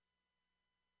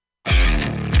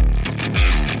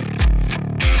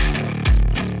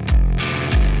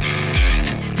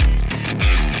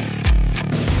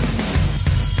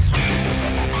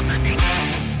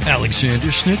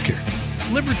Alexander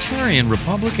Snitker, libertarian,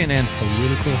 Republican, and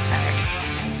political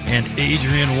hack. And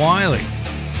Adrian Wiley,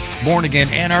 born-again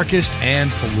anarchist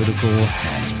and political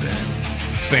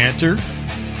has-been. Banter,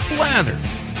 blather,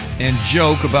 and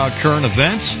joke about current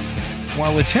events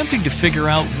while attempting to figure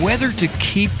out whether to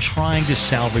keep trying to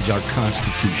salvage our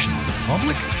constitutional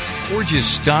republic or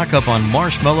just stock up on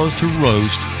marshmallows to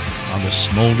roast on the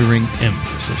smoldering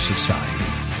embers of society.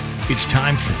 It's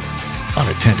time for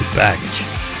Unattended Baggage.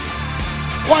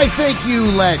 Why, thank you,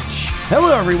 Ledge.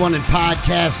 Hello, everyone in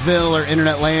Podcastville or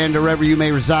Internet Land or wherever you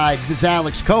may reside. This is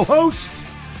Alex, co-host,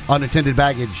 Unattended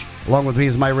Baggage. Along with me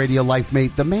is my radio life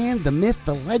mate, the man, the myth,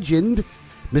 the legend,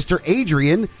 Mr.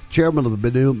 Adrian, chairman of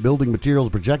the Building Materials,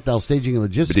 Projectile Staging, and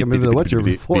Logistics Committee of the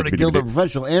Western Florida Guild of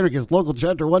Professional Anarchists, Local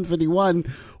Chapter 151.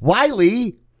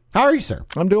 Wiley, how are you, sir?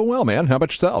 I'm doing well, man. How about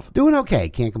yourself? Doing okay.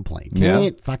 Can't complain.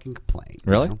 Can't fucking complain.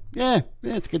 Really? You know? Yeah,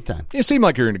 it's a good time. You seem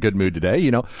like you're in a good mood today.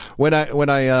 You know, when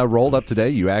I rolled up today,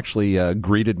 you actually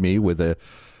greeted me with a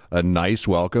nice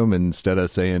welcome instead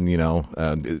of saying,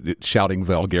 shouting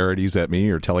vulgarities at me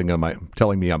or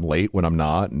telling me I'm late when I'm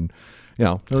not. And,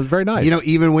 it was very nice.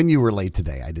 Even when you were late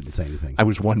today, I didn't say anything. I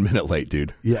was 1 minute late,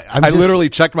 dude. Yeah, I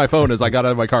literally checked my phone as I got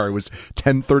out of my car. It was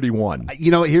 10:31.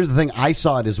 Here's the thing. I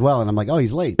saw it as well, and I'm like, oh,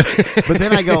 he's late. But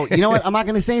then I go, you know what? I'm not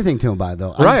going to say anything to him about it,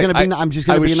 though. I'm just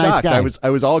going to be a nice guy. I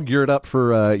was all geared up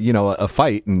for a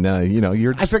fight, and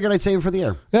you're. I figured I'd save it for the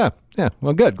air. Yeah.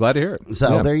 Well, good. Glad to hear it.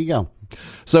 So There you go.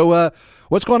 So.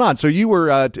 What's going on? So you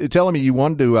were telling me you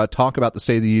wanted to talk about the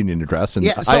State of the Union address, and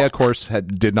I, of course,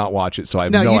 did not watch it, so I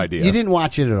have no idea. You didn't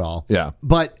watch it at all. Yeah.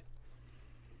 But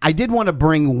I did want to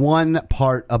bring one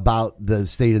part about the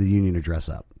State of the Union address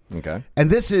up. Okay. And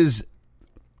this is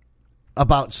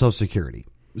about Social Security.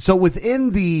 So within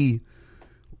the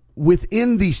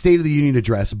State of the Union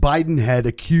address, Biden had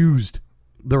accused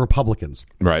the Republicans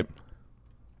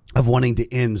of wanting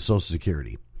to end Social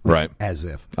Security. Right. As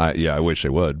if. I wish they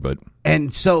would, but.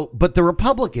 But the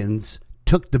Republicans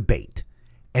took the bait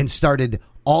and started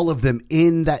all of them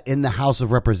in the House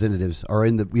of Representatives or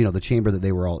in the chamber that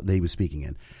they was speaking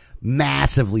in,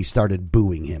 massively started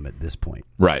booing him at this point.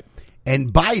 Right.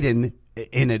 And Biden,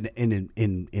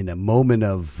 in a moment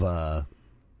of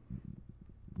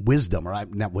wisdom, or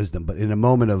not wisdom, but in a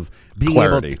moment of being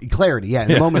clarity, in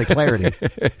a moment of clarity.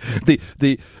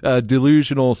 the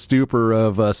delusional stupor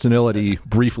of senility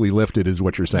briefly lifted is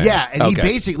what you're saying. Yeah, and he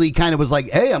basically kind of was like,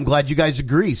 hey, I'm glad you guys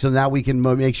agree, so now we can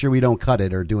make sure we don't cut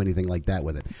it or do anything like that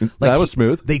with it. That was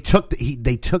smooth. They took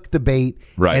the bait,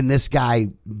 and this guy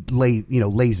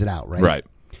lays it out, right? Right.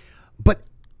 But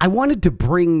I wanted to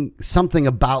bring something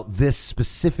about this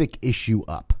specific issue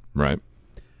up. Right.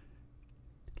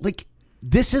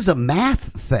 This is a math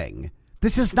thing.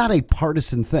 This is not a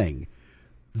partisan thing.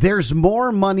 There's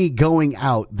more money going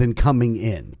out than coming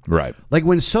in. Right. Like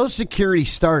when Social Security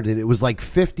started, it was like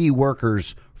 50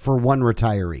 workers for one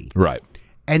retiree. Right.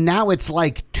 And now it's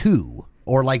like 2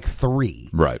 or like 3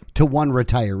 to one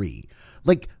retiree.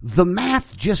 Like the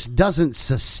math just doesn't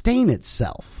sustain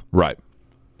itself. Right.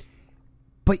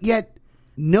 But yet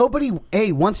nobody,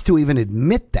 wants to even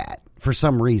admit that. For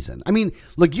some reason. I mean,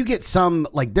 look, you get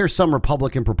there's some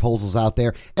Republican proposals out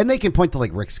there, and they can point to like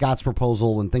Rick Scott's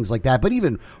proposal and things like that. But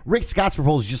even Rick Scott's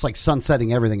proposal is just like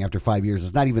sunsetting everything after 5 years.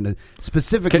 It's not even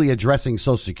specifically addressing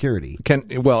Social Security.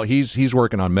 He's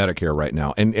working on Medicare right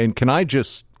now. And can I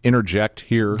just interject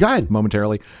here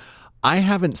momentarily? I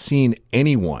haven't seen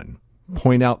anyone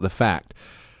point out the fact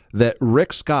that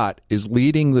Rick Scott is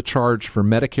leading the charge for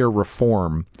Medicare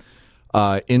reform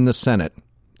in the Senate.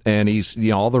 And he's,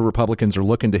 all the Republicans are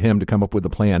looking to him to come up with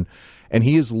a plan. And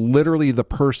he is literally the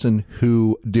person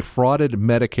who defrauded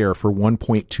Medicare for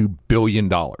 $1.2 billion.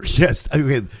 Yes.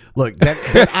 Okay. Look,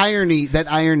 that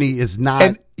irony is not.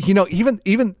 And, even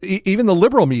the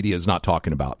liberal media is not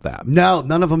talking about that. No,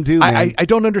 none of them do. Man. I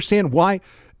don't understand why.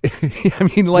 I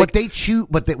mean, what they choose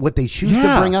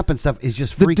to bring up and stuff is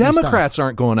just freaky stuff. The Democrats stuff.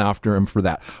 Aren't going after him for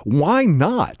that. Why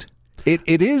not?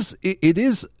 It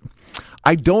is.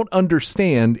 I don't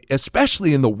understand,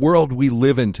 especially in the world we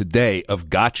live in today, of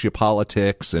gotcha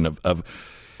politics and of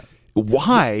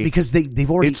why. Because they've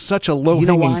already. It's such a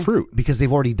low-hanging fruit. Because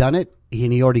they've already done it,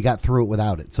 and he already got through it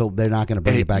without it. So they're not going to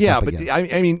bring it back up again. Yeah,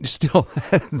 but I mean, still,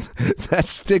 that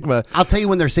stigma. I'll tell you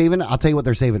when they're saving it. I'll tell you what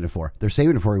they're saving it for. They're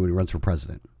saving it for when he runs for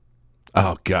president.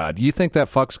 Oh, God. You think that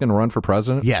fuck's going to run for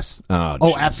president? Yes.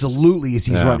 Oh, absolutely is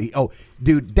he's running. Oh,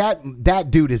 dude, that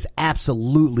dude is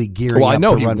absolutely gearing up to run for president.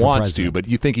 Well, I know he wants to, but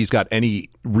you think he's got any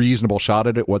reasonable shot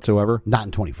at it whatsoever? Not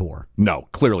in 24. No,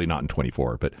 clearly not in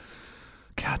 24, but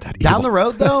God, that down the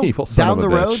road, though? Evil son down of a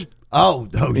the bitch. road? Oh,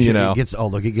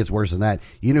 it gets worse than that.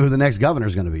 You know who the next governor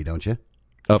is going to be, don't you?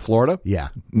 Florida? Yeah.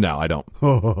 No, I don't.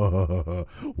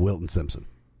 Wilton Simpson.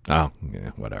 Oh,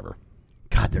 yeah, whatever.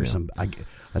 God, there's some.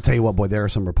 I'll tell you what, boy, there are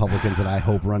some Republicans that I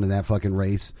hope running that fucking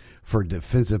race for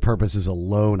defensive purposes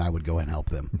alone. I would go and help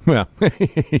them. Well,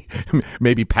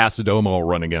 maybe Pasadomo will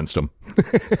run against them.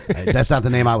 That's not the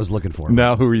name I was looking for.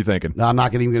 No, who are you thinking? No, I'm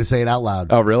not even going to say it out loud.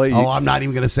 Oh, really? Oh, I'm not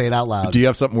even going to say it out loud. Do you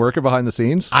have something working behind the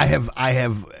scenes? I have.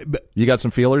 You got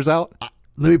some feelers out?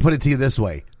 Let me put it to you this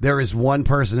way. There is one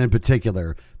person in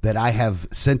particular that I have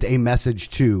sent a message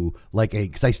to,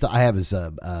 because I have his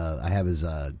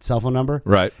cell phone number.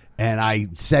 Right. And I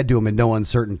said to him in no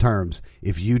uncertain terms,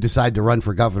 if you decide to run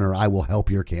for governor, I will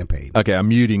help your campaign. Okay, I'm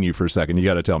muting you for a second. You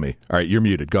got to tell me. All right, you're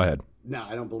muted. Go ahead. No,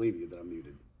 I don't believe you that I'm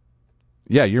muted.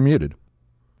 Yeah, you're muted.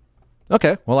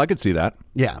 Okay, well, I could see that.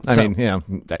 Yeah. I mean, yeah,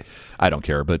 I don't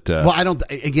care, but... well, I don't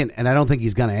think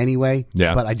he's going to anyway.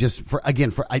 Yeah. But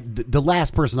the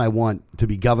last person I want to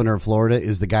be governor of Florida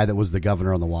is the guy that was the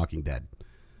governor on The Walking Dead.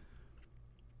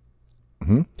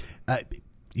 Mm-hmm.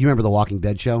 You remember The Walking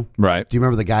Dead show? Right. Do you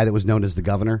remember the guy that was known as the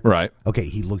governor? Right. Okay,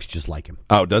 he looks just like him.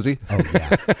 Oh, does he? Oh,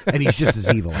 yeah. And he's just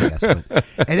as evil, I guess. But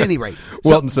at any rate.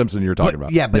 Wilton Simpson you're talking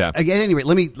about. Yeah, but at any rate,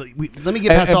 let me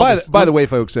get past all this. By the way,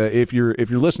 folks, if you're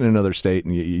listening in another state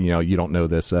and you don't know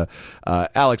this,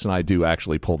 Alex and I do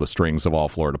actually pull the strings of all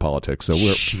Florida politics. So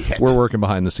we're working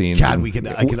behind the scenes. God,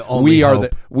 I can only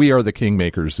hope. We are the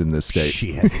kingmakers in this state.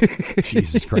 Shit.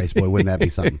 Jesus Christ, boy, wouldn't that be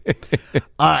something?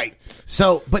 All right.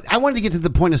 So, but I wanted to get to the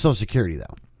point of Social Security,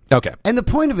 though. Okay. And the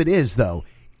point of it is that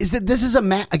this is a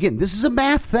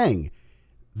math thing.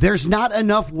 There's not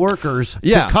enough workers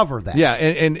to cover that. Yeah,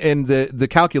 and the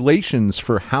calculations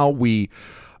for how we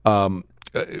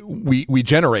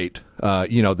generate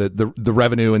the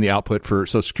revenue and the output for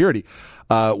Social Security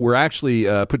were actually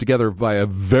put together by a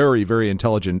very, very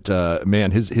intelligent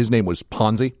man. His name was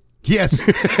Ponzi. Yes.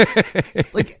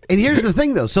 And here's the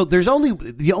thing, though. So there's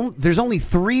only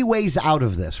three ways out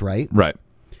of this, right? Right.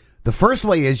 The first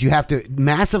way is you have to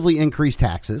massively increase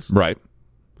taxes. Right.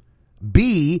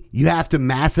 B, you have to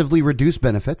massively reduce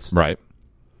benefits. Right.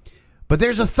 But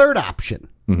there's a third option.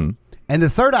 Mm-hmm. And the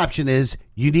third option is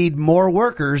you need more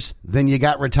workers than you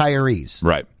got retirees.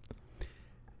 Right.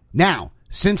 Now,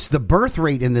 since the birth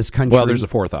rate in this country... Well, there's a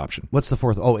fourth option. What's the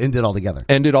fourth? Oh, end it altogether.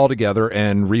 End it altogether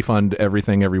and refund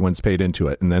everything everyone's paid into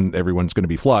it. And then everyone's going to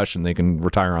be flush and they can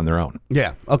retire on their own.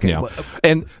 Yeah. Okay. You know?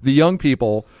 And the young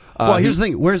people... well, here's the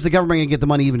thing. Where's the government going to get the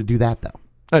money even to do that, though?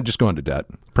 Just go into debt,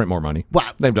 print more money. Well,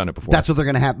 they've done it before. That's what they're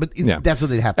going to have. But that's what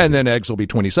they'd have to do. And then eggs will be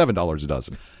 $27 a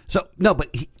dozen. So, no,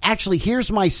 but actually, here's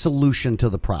my solution to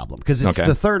the problem, because it's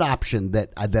the third option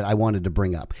that I wanted to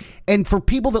bring up. And for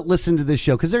people that listen to this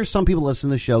show, because there's some people that listen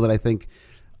to this show that I think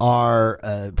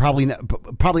are probably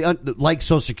like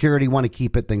Social Security, want to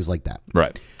keep it, things like that.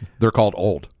 Right. They're called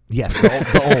old. Yes,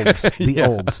 the olds. The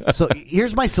olds. So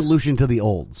here's my solution to the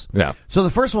olds. Yeah. So the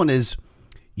first one is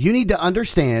you need to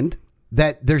understand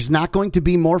that there's not going to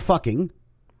be more fucking,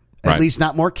 at least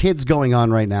not more kids going on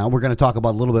right now. We're going to talk about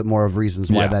a little bit more of reasons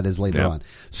why that is later on.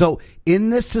 So in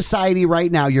this society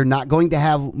right now, you're not going to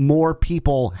have more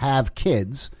people have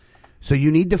kids. So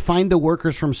you need to find the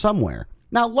workers from somewhere.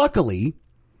 Now, luckily,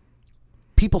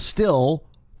 people still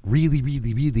really,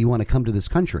 really, really want to come to this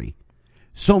country.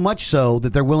 So much so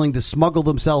that they're willing to smuggle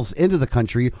themselves into the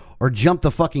country or jump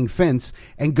the fucking fence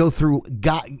and go through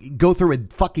a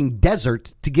fucking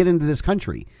desert to get into this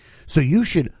country. So you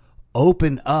should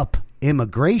open up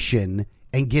immigration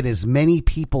and get as many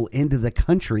people into the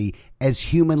country as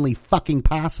humanly fucking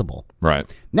possible. Right.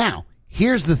 Now,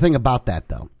 here's the thing about that,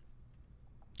 though.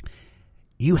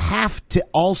 You have to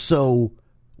also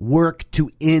work to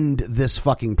end this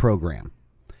fucking program.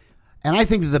 And I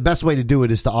think that the best way to do it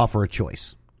is to offer a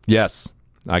choice. Yes,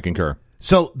 I concur.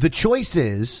 So the choice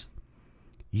is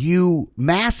you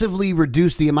massively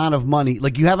reduce the amount of money.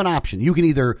 Like, you have an option. You can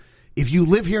either, if you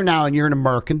live here now and you're an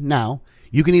American now,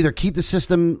 you can either keep the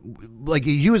system, like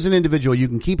you as an individual, you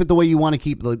can keep it the way you want to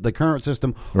keep the current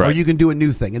system, or you can do a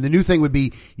new thing. And the new thing would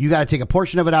be you got to take a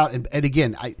portion of it out. And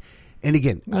again,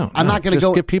 I'm not going to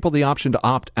go. Give people the option to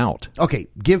opt out. Okay,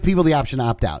 give people the option to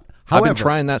opt out. However, I've been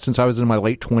trying that since I was in my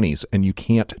late 20s, and you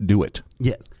can't do it.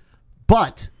 Yes.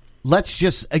 But let's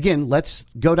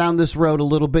go down this road a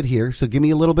little bit here. So give me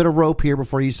a little bit of rope here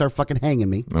before you start fucking hanging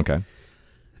me. Okay.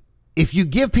 If you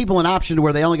give people an option to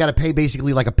where they only got to pay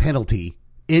basically like a penalty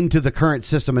into the current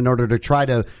system in order to try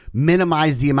to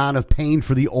minimize the amount of pain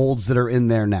for the olds that are in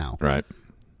there now. Right.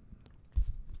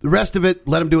 The rest of it,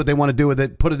 let them do what they want to do with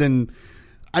it. Put it in,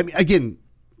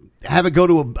 have it go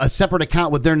to a separate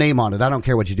account with their name on it. I don't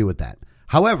care what you do with that.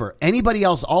 However, anybody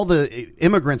else, all the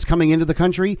immigrants coming into the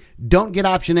country don't get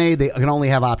option A. They can only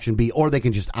have option B, or they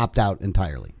can just opt out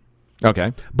entirely.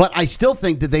 Okay. But I still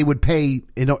think that they would pay,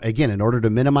 again, in order to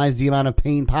minimize the amount of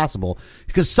pain possible,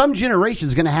 because some generation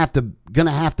is going to have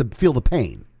to feel the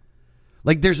pain.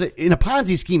 Like in a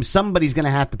Ponzi scheme, somebody's going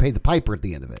to have to pay the piper at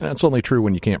the end of it. That's only true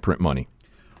when you can't print money.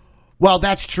 Well,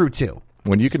 that's true too.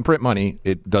 When you can print money,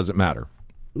 it doesn't matter.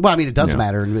 Well, I mean, it does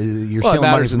matter. You're stealing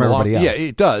money from everybody else. Yeah,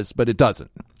 it does, but it doesn't.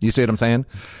 You see what I'm saying?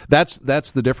 That's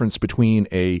the difference between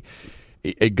a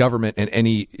government and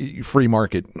any free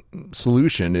market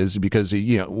solution, is because,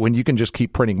 when you can just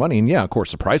keep printing money, and of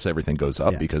course the price of everything goes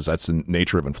up because that's the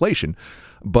nature of inflation.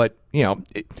 But,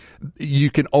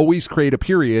 you can always create a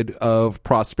period of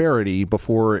prosperity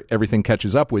before everything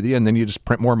catches up with you, and then you just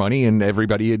print more money and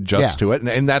everybody adjusts to it.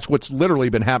 And that's what's literally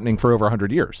been happening for over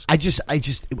 100 years. I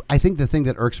think the thing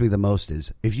that irks me the most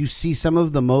is if you see some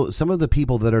of the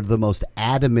people that are the most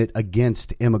adamant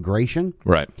against immigration.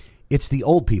 Right. It's the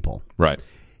old people. Right.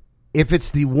 If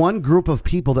it's the one group of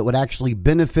people that would actually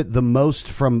benefit the most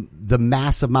from the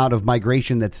mass amount of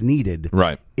migration that's needed,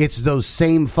 right, it's those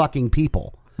same fucking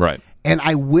people. Right. And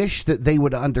I wish that they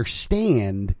would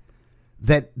understand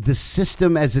that the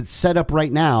system as it's set up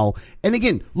right now, and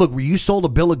again, look, were you sold a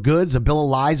bill of goods, a bill of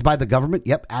lies by the government?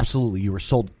 Yep, absolutely. You were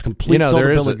sold complete sold a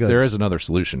bill of goods. There is another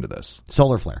solution to this.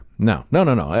 Solar flare. No.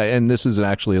 And this is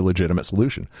actually a legitimate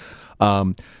solution.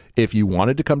 If you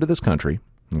wanted to come to this country,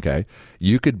 okay,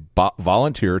 you could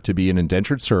volunteer to be an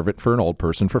indentured servant for an old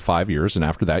person for 5 years, and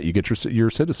after that, you get your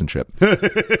citizenship.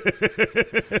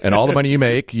 And all the money you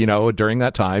make, during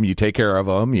that time, you take care of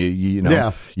them. You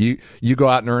go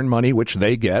out and earn money, which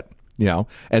they get.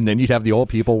 And then you'd have the old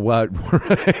people,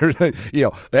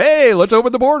 hey, let's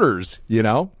open the borders.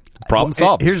 Problem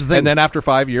solved. Here's the thing. And then after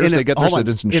 5 years, they get their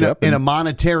citizenship. In a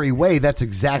monetary way, that's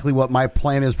exactly what my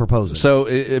plan is proposing. So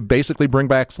it basically bring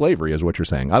back slavery is what you're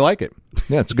saying. I like it.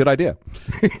 Yeah, it's a good idea.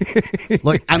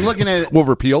 Look, I'm looking at it. We'll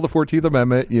repeal the 14th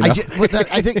Amendment.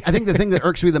 I think the thing that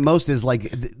irks me the most is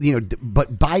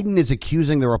but Biden is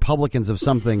accusing the Republicans of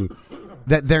something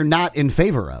that they're not in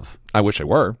favor of. I wish they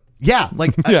were. Yeah.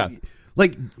 Yeah.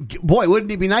 Boy,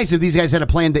 wouldn't it be nice if these guys had a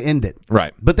plan to end it?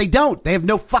 Right. But they don't. They have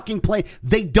no fucking plan.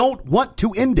 They don't want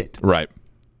to end it. Right.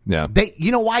 Yeah.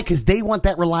 You know why? Because they want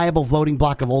that reliable voting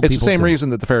block of old people. It's the same reason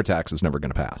that the fair tax is never going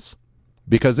to pass.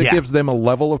 Because it gives them a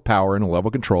level of power and a level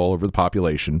of control over the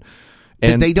population.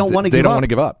 And they don't want to give up. They don't want to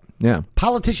give up. Yeah.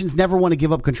 Politicians never want to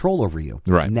give up control over you.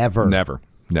 Right. Never.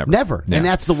 Yeah. And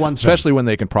that's the one thing. Especially when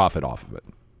they can profit off of it.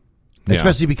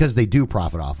 Especially because they do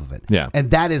profit off of it. Yeah.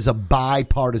 And that is a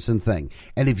bipartisan thing.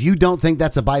 And if you don't think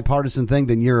that's a bipartisan thing,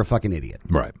 then you're a fucking idiot.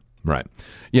 Right.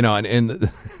 And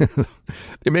the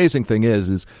amazing thing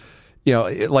is,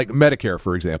 like Medicare,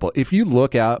 for example, if you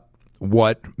look at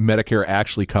what Medicare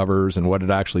actually covers and what it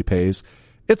actually pays,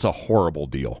 it's a horrible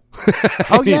deal.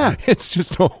 Oh, yeah. It's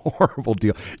just a horrible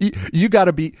deal. You got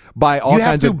to buy all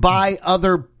kinds of... You have to buy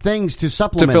other things to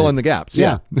supplement to fill in the gaps.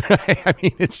 Yeah. I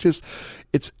mean, it's just...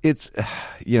 It's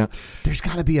There's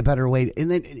got to be a better way. And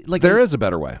then, there is a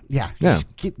better way. Yeah.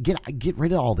 Get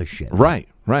rid of all this shit. Right.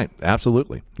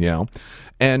 Absolutely.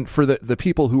 And for the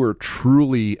people who are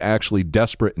truly actually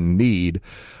desperate in need,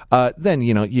 then,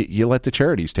 you let the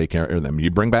charities take care of them.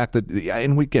 You bring back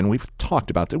and we've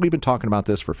talked about that. We've been talking about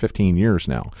this for 15 years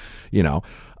now,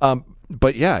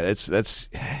 but yeah,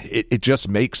 it just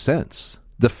makes sense.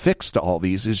 The fix to all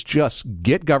these is just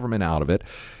get government out of it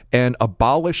and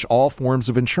abolish all forms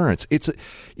of insurance.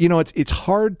 It's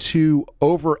hard to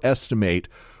overestimate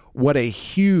what a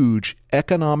huge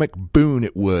economic boon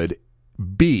it would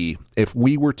be if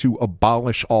we were to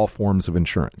abolish all forms of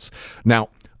insurance. Now,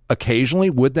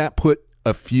 occasionally, would that put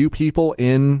a few people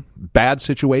in bad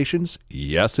situations?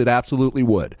 Yes, it absolutely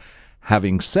would.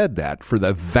 Having said that, for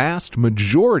the vast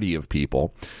majority of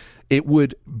people, it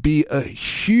would be a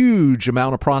huge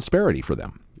amount of prosperity for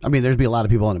them. I mean, there'd be a lot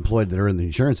of people unemployed that are in the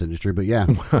insurance industry, but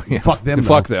fuck them.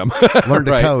 Fuck them. Learn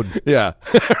to code. Yeah,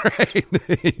 right.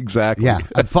 Exactly. Yeah,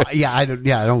 I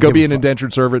don't. Go be an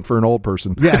indentured servant for an old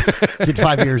person. Yes, get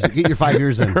 5 years. Get your 5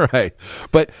 years in. Right,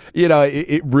 but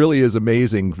it really is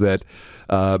amazing that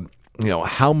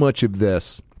how much of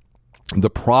this, the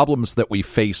problems that we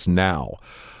face now,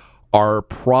 are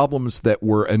problems that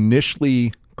were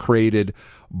initially created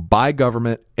by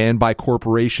government and by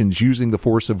corporations using the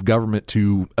force of government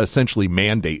to essentially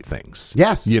mandate things.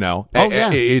 Yes.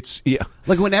 It's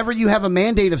like whenever you have a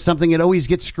mandate of something, it always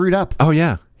gets screwed up. Oh,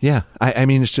 yeah. Yeah. I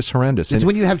mean, it's just horrendous. It's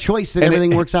when you have choice that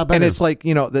everything works out better. And it's like,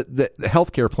 the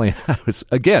healthcare plan. I was,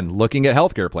 again, looking at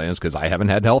healthcare plans because I haven't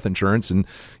had health insurance in,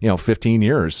 15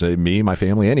 years. Me, my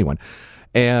family, anyone.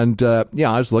 And I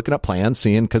was looking up plans,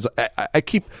 seeing, because I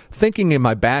keep thinking in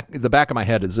the back of my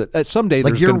head is that someday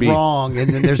like there's going to be wrong,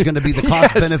 and then there's going to be the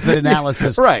cost benefit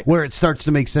analysis, right, where it starts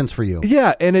to make sense for you.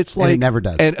 Yeah, and it's like, and it never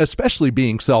does, and especially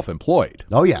being self-employed.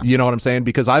 Oh yeah, you know what I'm saying?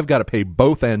 Because I've got to pay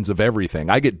both ends of everything.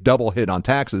 I get double hit on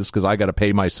taxes because I got to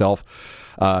pay myself.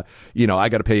 I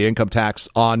got to pay income tax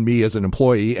on me as an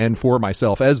employee and for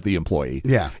myself as the employee.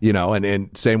 Yeah,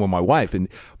 and same with my wife.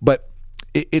 But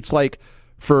it's like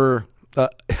for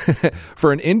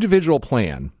an individual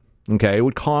plan, okay, it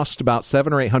would cost about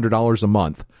 $700 or $800 a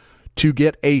month to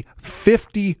get a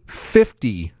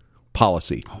 50-50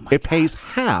 policy. It pays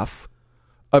half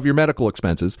of your medical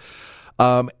expenses,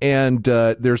 and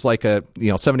there's like a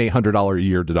 $700-800 a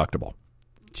year deductible.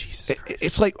 Jesus,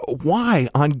 it's like, why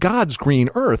on God's green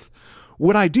earth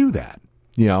would I do that?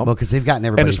 Well, because they've gotten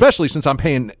everybody, and especially since I'm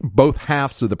paying both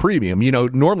halves of the premium.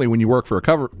 Normally when you work for a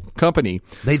company,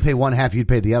 they'd pay one half, you'd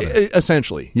pay the other.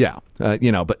 Essentially, yeah.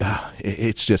 But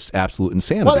it's just absolute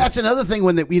insanity. Well, that's another thing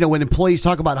when when employees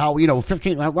talk about how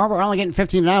 15. Well, we're only getting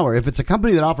 15 an hour. If it's a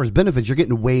company that offers benefits, you're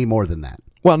getting way more than that.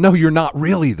 Well, no, you're not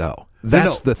really though.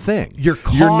 That's the thing. Your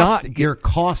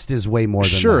cost is way more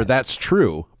than that. Sure, that's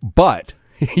true, but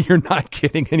you're not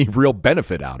getting any real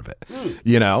benefit out of it.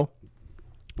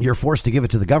 You're forced to give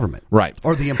it to the government. Right.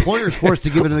 Or the employer's forced to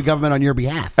give it to the government on your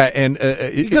behalf.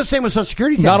 It goes same with Social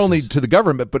Security taxes. Not only to the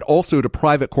government, but also to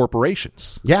private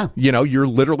corporations. Yeah. You're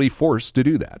literally forced to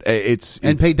do that. It's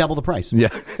pay double the price. Yeah,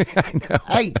 I know.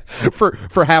 Hey.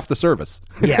 For half the service.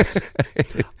 Yes.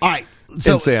 All right.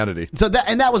 So, insanity. So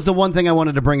that was the one thing I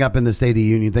wanted to bring up in the State of the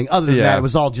Union thing. Other than that, it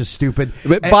was all just stupid.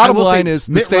 But bottom line is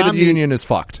the State of the Union is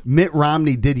fucked. Mitt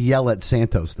Romney did yell at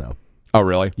Santos, though. Oh,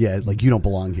 really? Yeah, like, you don't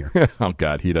belong here. Oh,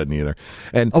 God, he doesn't either.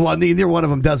 And neither one of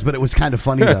them does, but it was kind of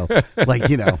funny, though.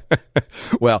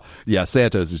 Well, yeah,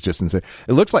 Santos is just insane.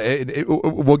 It looks like,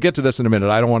 we'll get to this in a minute.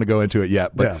 I don't want to go into it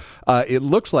yet, but it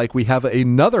looks like we have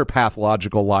another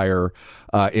pathological liar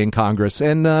in Congress.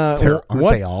 And aren't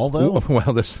they all, though?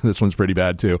 Well, this one's pretty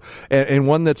bad, too. And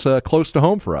one that's close to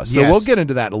home for us. So we'll get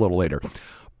into that a little later.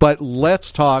 But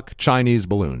let's talk Chinese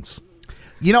balloons.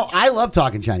 I love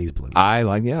talking Chinese balloons. I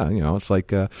like, it's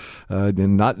like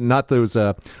not those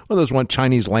one of those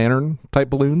Chinese lantern type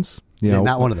balloons.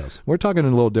 Not one of those. We're talking a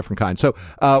little different kind. So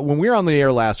when we were on the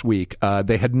air last week,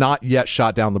 they had not yet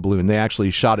shot down the balloon. They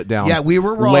actually shot it down. Yeah, we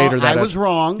were wrong. I was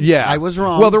wrong. Yeah, I was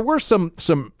wrong. Well, there were some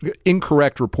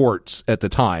incorrect reports at the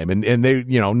time, and they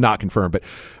not confirmed. But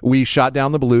we shot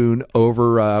down the balloon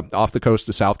over off the coast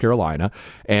of South Carolina,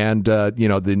 and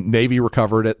the Navy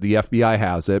recovered it. The FBI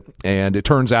has it, and it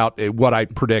turns out what I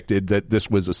predicted, that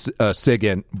this was a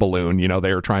SIGINT balloon.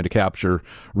 They were trying to capture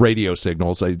radio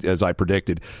signals, as I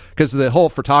predicted, because the whole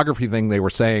photography thing they were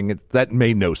saying, that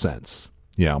made no sense.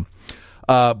 And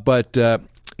the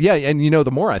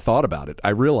more I thought about it,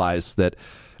 I realized that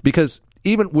because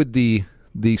even with the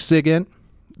SIGINT,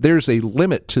 there's a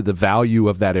limit to the value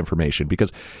of that information,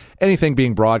 because anything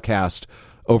being broadcast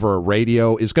over a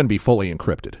radio is going to be fully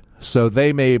encrypted. So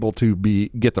they may be able to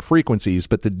get the frequencies,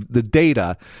 but the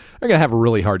data, they're going to have a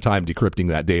really hard time decrypting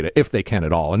that data, if they can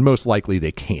at all, and most likely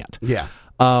they can't. Yeah.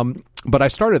 But I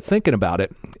started thinking about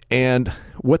it, and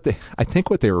I think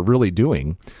what they were really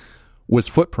doing was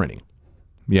footprinting.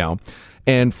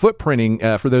 And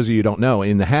footprinting, for those of you who don't know,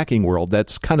 in the hacking world,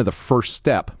 that's kind of the first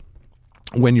step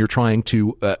when you're trying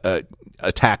to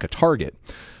attack a target.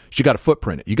 You got to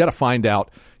footprint it. You got to find out,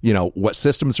 what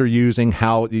systems they're using,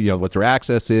 how, what their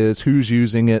access is, who's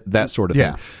using it, that sort of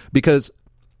thing. Because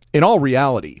in all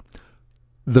reality,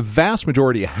 the vast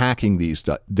majority of hacking these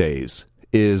days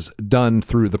is done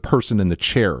through the person in the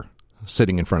chair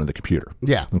sitting in front of the computer.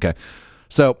 Yeah. Okay.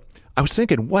 So I was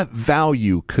thinking, what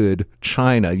value could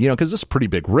China, because this is a pretty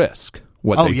big risk,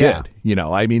 what they did.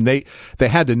 They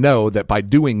had to know that by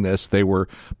doing this, they were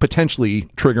potentially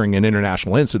triggering an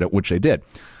international incident, which they did.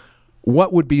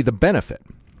 What would be the benefit?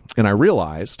 And I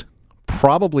realized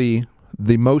probably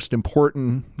the most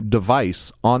important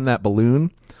device on that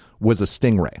balloon was a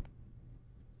stingray.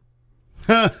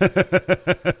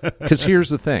 Because here's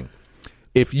the thing.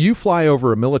 If you fly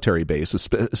over a military base,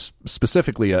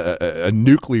 specifically a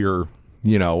nuclear,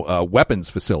 weapons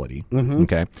facility,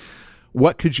 okay,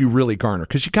 what could you really garner?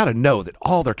 Because you got to know that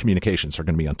all their communications are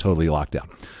going to be on totally lockdown.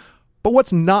 But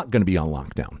what's not going to be on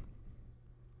lockdown?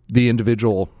 The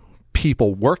individual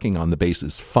people working on the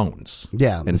base's phones,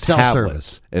 and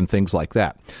tablets and things like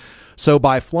that. So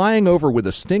by flying over with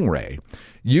a stingray,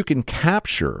 you can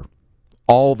capture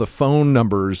all the phone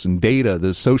numbers and data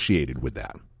that's associated with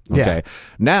that. Okay.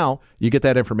 Now you get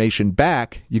that information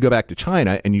back, you go back to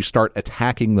China and you start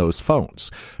attacking those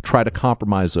phones, try to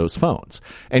compromise those phones.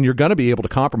 And you're going to be able to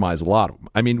compromise a lot of them.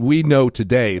 I mean, we know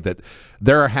today that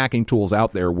there are hacking tools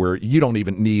out there where you don't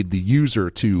even need the user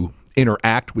to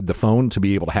interact with the phone to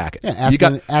be able to hack it.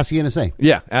 Yeah, ask the NSA.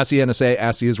 Yeah, ask the NSA,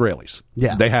 ask the Israelis.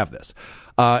 Yeah. They have this.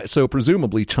 So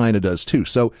presumably China does too.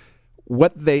 So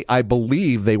what I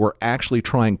believe they were actually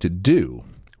trying to do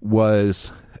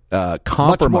was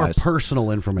compromise. Much more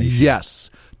personal information. Yes,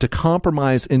 to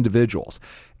compromise individuals.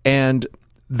 And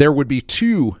there would be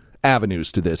two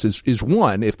avenues to this. Is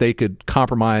one, if they could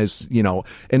compromise, an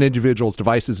individual's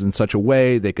devices in such a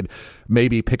way, they could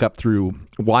maybe pick up through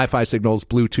Wi-Fi signals,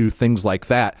 Bluetooth, things like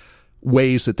that,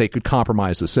 ways that they could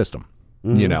compromise the system,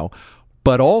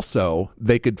 But also,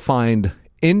 they could find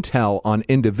intel on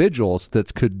individuals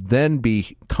that could then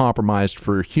be compromised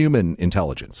for human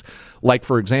intelligence. Like,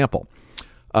 for example,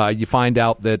 you find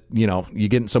out that, you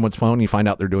get in someone's phone, you find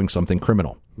out they're doing something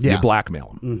criminal. Yeah. You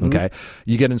blackmail them, okay?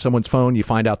 You get in someone's phone, you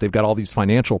find out they've got all these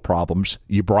financial problems,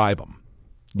 you bribe them.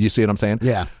 You see what I'm saying?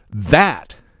 Yeah.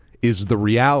 That is the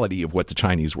reality of what the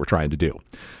Chinese were trying to do.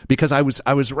 Because I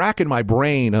was racking my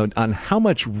brain on how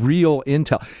much real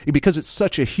intel, because it's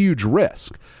such a huge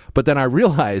risk. But then I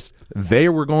realized they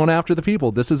were going after the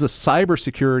people. This is a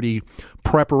cybersecurity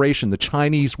preparation. The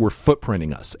Chinese were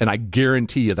footprinting us, and I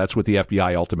guarantee you that's what the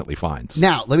FBI ultimately finds.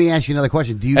 Now, let me ask you another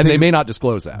question. They may not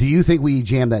disclose that. Do you think we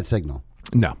jammed that signal?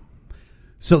 No.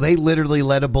 So they literally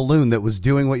let a balloon that was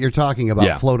doing what you're talking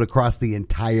about float across the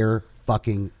entire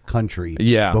fucking country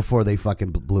before they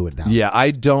fucking blew it down. Yeah,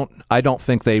 I don't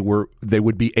think they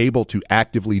would be able to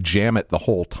actively jam it the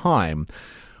whole time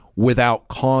without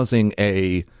causing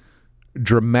a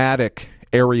dramatic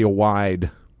area-wide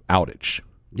outage.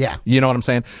 Yeah. You know what I'm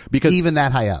saying? Because even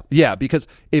that high up. Yeah, because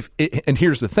and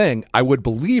here's the thing, I would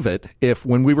believe it if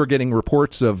when we were getting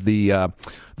reports of the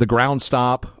ground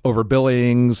stop over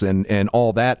Billings and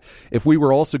all that, if we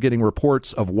were also getting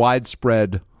reports of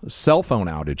widespread cell phone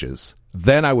outages,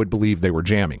 then I would believe they were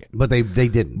jamming it. But they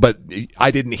didn't. But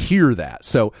I didn't hear that.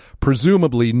 So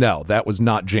presumably, no, that was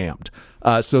not jammed.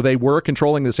 So they were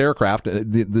controlling this aircraft,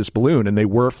 this balloon, and they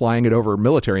were flying it over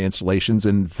military installations,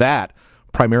 and that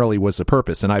primarily was the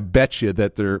purpose. And I bet you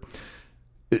that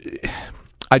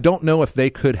I don't know if they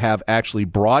could have actually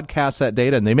broadcast that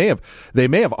data, and they may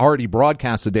have already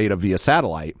broadcast the data via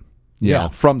satellite,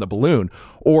 from the balloon,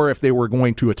 or if they were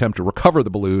going to attempt to recover the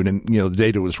balloon and the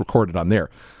data was recorded on there.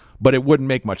 But it wouldn't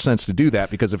make much sense to do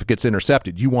that because if it gets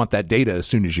intercepted, you want that data as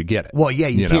soon as you get it. Well, yeah,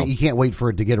 you can't wait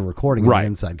for it to get a recording on the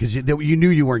inside because you knew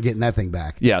you weren't getting that thing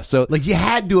back. Yeah, so you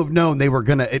had to have known they were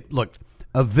gonna look.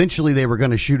 Eventually, they were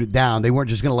going to shoot it down. They weren't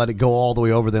just going to let it go all the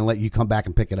way over, then let you come back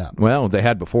and pick it up. Well, they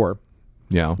had before.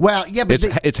 Well, yeah, but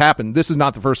it's happened. This is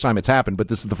not the first time it's happened, but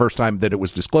this is the first time that it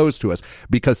was disclosed to us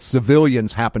because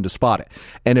civilians happened to spot it.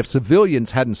 And if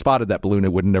civilians hadn't spotted that balloon,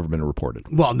 it would have never been reported.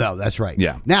 Well, no, that's right.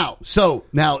 Yeah. Now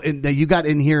you got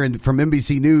in here from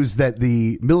NBC News that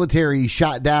the military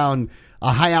shot down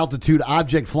a high altitude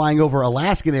object flying over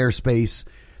Alaskan airspace.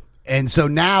 And so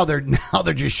now they're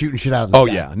just shooting shit out of the sky.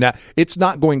 Oh, yeah. Now, it's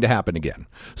not going to happen again.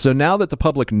 So now that the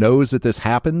public knows that this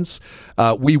happens,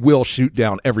 we will shoot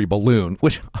down every balloon,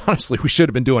 which honestly we should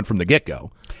have been doing from the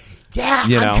get-go. Yeah,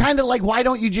 I'm kind of like, why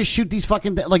don't you just shoot these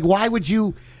fucking... why would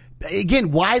you... Again,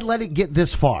 why let it get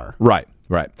this far? Right.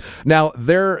 Now,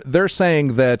 they're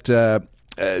saying that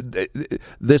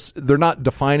they're not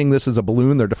defining this as a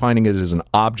balloon. They're defining it as an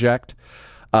object.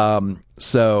 But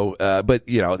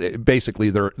basically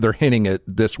they're hinting at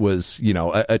this was,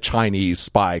 a Chinese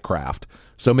spy craft.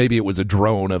 So maybe it was a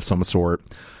drone of some sort.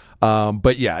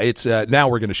 But yeah, it's, now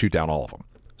we're going to shoot down all of them.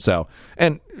 So,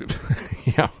 and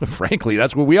frankly,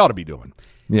 that's what we ought to be doing.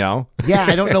 Yeah,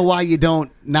 I don't know why you I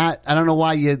don't know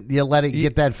why you let it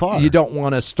get that far. You don't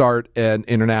want to start an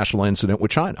international incident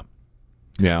with China.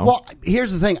 Yeah. Well,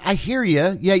 here's the thing. I hear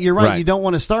you. Yeah, you're right. You don't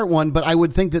want to start one, but I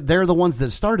would think that they're the ones that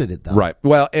started it, though. Right.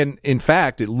 Well, and in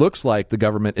fact, it looks like the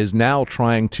government is now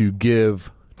trying to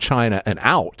give China an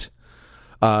out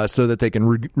so that they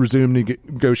can resume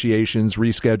negotiations,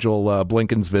 reschedule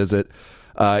Blinken's visit,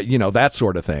 that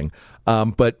sort of thing.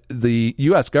 But the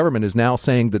U.S. government is now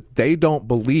saying that they don't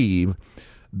believe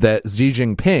that Xi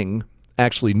Jinping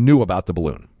actually knew about the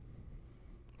balloon.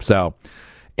 So...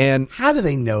 And how do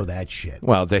they know that shit?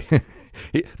 Well,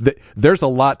 there's a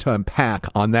lot to unpack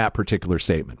on that particular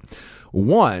statement.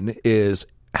 One is,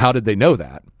 how did they know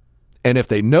that? And if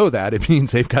they know that, it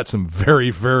means they've got some very,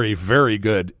 very, very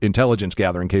good intelligence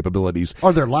gathering capabilities.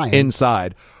 Or they're lying.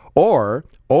 Inside. Or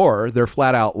they're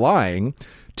flat out lying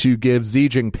to give Xi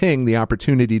Jinping the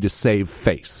opportunity to save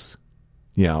face.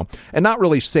 and not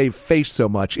really save face so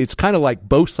much. It's kind of like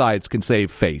both sides can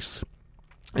save face.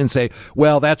 And say,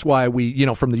 well, that's why we,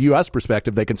 from the U.S.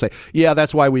 perspective, they can say, yeah,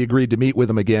 that's why we agreed to meet with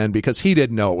him again, because he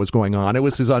didn't know what was going on. It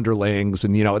was his underlings,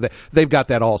 and, they've got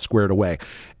that all squared away.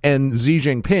 And Xi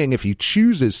Jinping, if he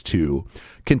chooses to,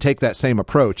 can take that same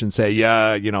approach and say,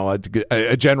 yeah,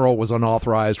 a general was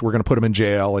unauthorized. We're going to put him in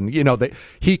jail. And,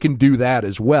 he can do that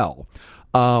as well.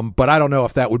 But I don't know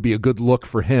if that would be a good look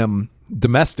for him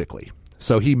domestically.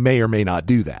 So he may or may not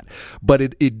do that. But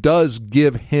it does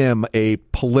give him a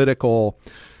political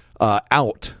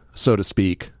out, so to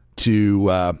speak, to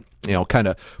kind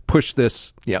of push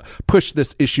this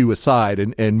issue aside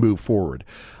and move forward.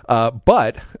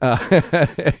 But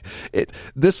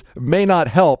this may not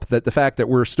help that the fact that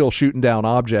we're still shooting down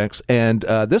objects. And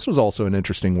this was also an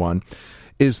interesting one,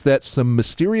 is that some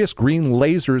mysterious green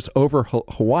lasers over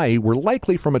Hawaii were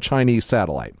likely from a Chinese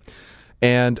satellite.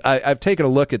 And I've taken a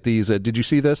look at these. Did you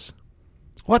see this?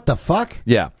 What the fuck?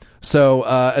 Yeah. So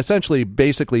essentially,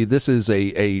 basically, this is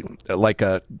a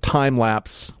time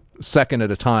lapse, second at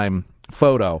a time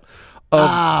photo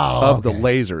of the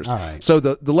lasers. All right. So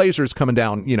the lasers coming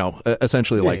down,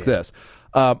 essentially like this.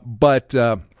 But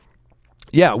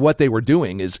what they were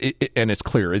doing is, and it's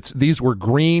clear, these were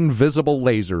green visible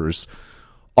lasers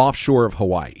offshore of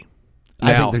Hawaii. Now,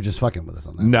 I think they're just fucking with us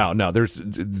on that. No.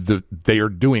 They are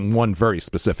doing one very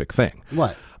specific thing.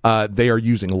 What? They are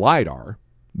using LiDAR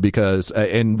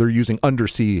and they're using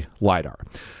undersea LiDAR.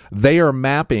 They are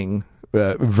mapping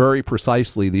very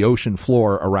precisely the ocean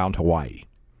floor around Hawaii.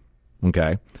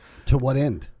 Okay? To what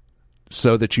end?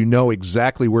 So that you know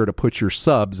exactly where to put your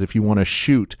subs if you want to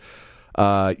shoot,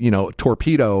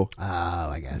 torpedo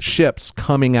ships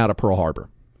coming out of Pearl Harbor.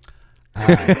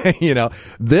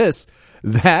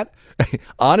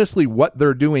 Honestly, what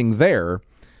they're doing there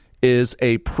is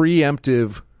a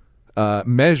preemptive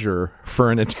measure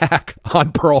for an attack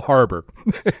on Pearl Harbor.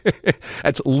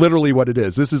 That's literally what it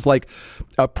is. This is like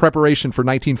a preparation for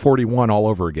 1941 all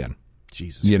over again.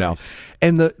 Jesus,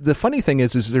 And the funny thing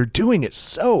is they're doing it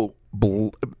so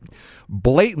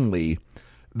blatantly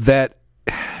that,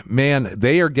 man,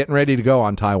 they are getting ready to go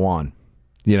on Taiwan.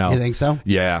 You think so?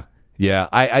 Yeah.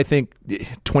 I think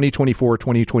 2024,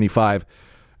 2025.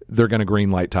 They're going to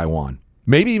greenlight Taiwan.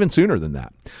 Maybe even sooner than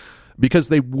that. Because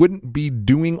they wouldn't be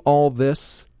doing all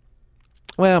this.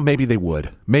 Well, maybe they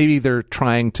would. Maybe they're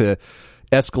trying to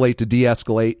escalate to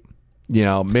de-escalate.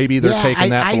 Maybe they're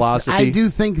taking that philosophy. I do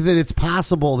think that it's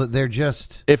possible that they're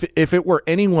just... If it were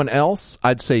anyone else,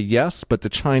 I'd say yes. But the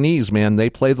Chinese, man, they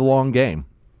play the long game.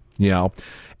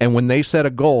 And when they set a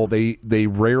goal, they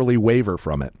rarely waver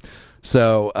from it.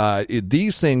 So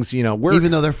these things, we're...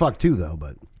 Even though they're fucked too, though,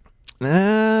 but...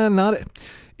 Not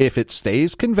if it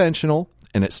stays conventional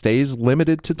and it stays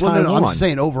limited to Taiwan. No, I'm just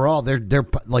saying overall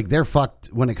they're fucked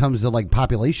when it comes to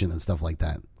population and stuff like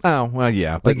that. Oh well,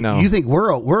 yeah, but no. You think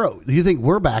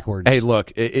we're backwards? Hey,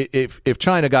 look, if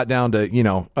China got down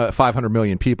to 500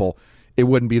 million people, it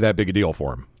wouldn't be that big a deal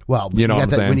for them. Well, you know what I'm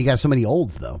saying? When you got so many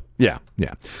olds, though. Yeah.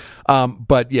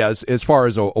 But yeah, as far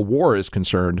as a war is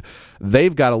concerned,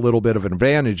 they've got a little bit of an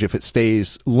advantage if it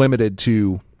stays limited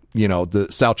to the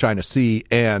South China Sea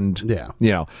and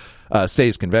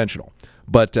stays conventional.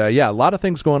 But a lot of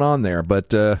things going on there. But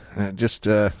just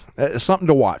something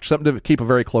to watch, something to keep a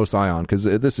very close eye on, because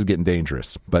this is getting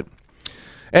dangerous. But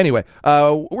anyway,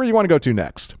 where do you want to go to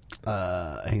next?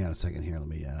 Hang on a second here. Let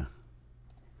me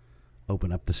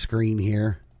open up the screen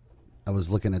here. I was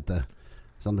looking at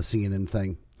it's on the CNN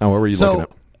thing. Oh, what were you looking at?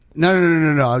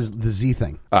 No. The Z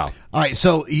thing. Oh. All right.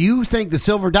 So you think the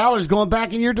silver dollar is going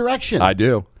back in your direction? I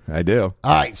do. All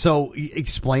right. So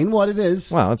explain what it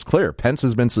is. Well, it's clear. Pence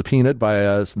has been subpoenaed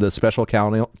by the special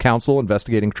counsel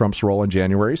investigating Trump's role on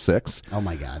January 6th. Oh,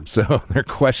 my God. So they're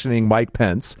questioning Mike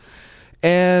Pence.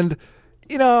 And,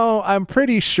 I'm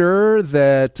pretty sure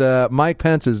that Mike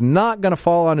Pence is not going to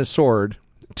fall on his sword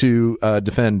to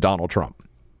defend Donald Trump.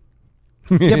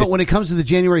 Yeah, but when it comes to the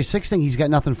January 6th thing, he's got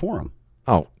nothing for him.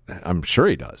 Oh, I'm sure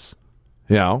he does.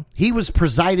 He was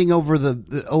presiding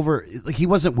over he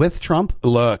wasn't with Trump.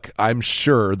 Look, I'm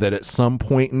sure that at some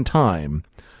point in time,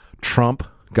 Trump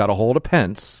got a hold of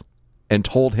Pence and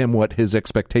told him what his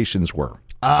expectations were.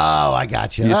 Oh, I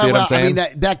got you. You see what I'm saying? I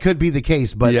mean, that could be the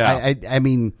case, but yeah. I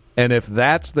mean, and if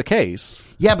that's the case,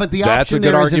 yeah, but that's a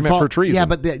good argument for treason. Yeah,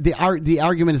 but the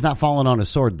argument is not falling on his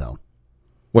sword, though.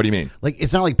 What do you mean?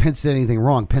 It's not like Pence did anything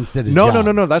wrong. Pence did his job.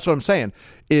 No. That's what I'm saying.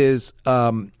 Is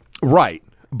right.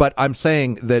 But I'm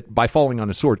saying that by falling on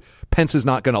his sword, Pence is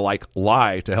not going to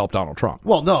lie to help Donald Trump.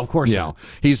 Well, no, of course not.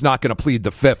 He's not going to plead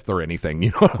the fifth or anything.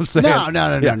 You know what I'm saying?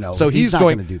 No. So he's not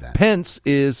going to do that. Pence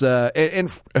is, and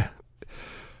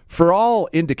for all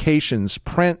indications,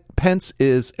 Pence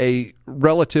is a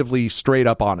relatively straight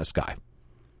up honest guy.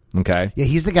 Okay. Yeah,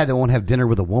 he's the guy that won't have dinner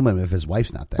with a woman if his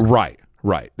wife's not there. Right.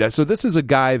 So this is a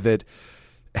guy that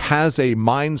has a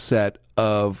mindset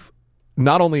of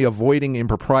not only avoiding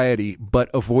impropriety, but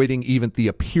avoiding even the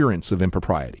appearance of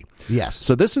impropriety. Yes.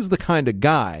 So this is the kind of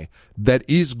guy that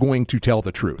is going to tell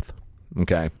the truth.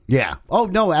 Okay. Yeah. Oh,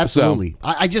 no, absolutely. So,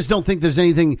 I just don't think there's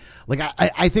anything like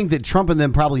I think that Trump and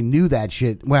them probably knew that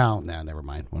shit. Well, no, never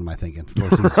mind. What am I thinking?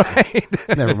 Right.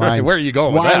 Never mind. Where are you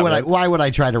going with that? Why would I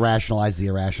try to rationalize the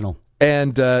irrational?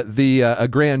 And a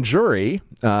grand jury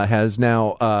has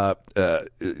now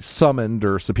summoned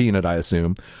or subpoenaed, I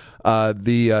assume,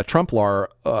 the Trump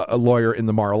lawyer in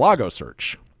the Mar-a-Lago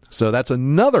search. So that's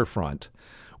another front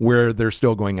where they're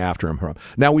still going after him from.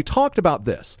 Now, we talked about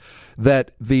this, that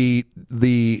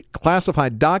the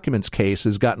classified documents case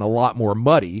has gotten a lot more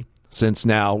muddy since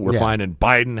now we're finding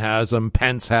Biden has them,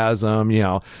 Pence has them,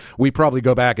 we probably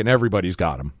go back and everybody's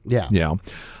got them. Yeah.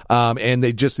 And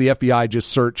the FBI just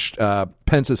searched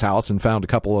Pence's house and found a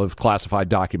couple of classified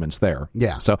documents there.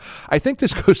 Yeah. So I think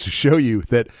this goes to show you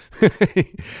that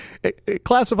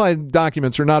classified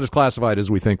documents are not as classified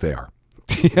as we think they are.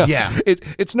 Yeah.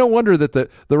 It's no wonder that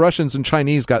the Russians and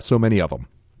Chinese got so many of them.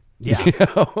 Yeah.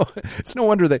 It's no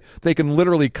wonder they can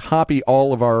literally copy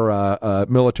all of our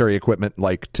military equipment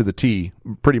like to the T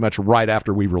pretty much right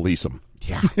after we release them.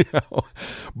 Yeah.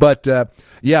 But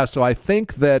so I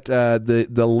think that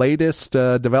the latest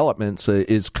developments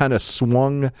is kind of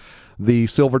swung the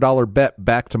silver dollar bet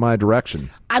back to my direction.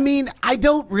 I mean, I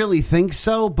don't really think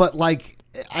so, but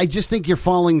I just think you're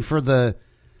falling for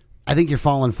I think you're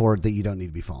falling for it that you don't need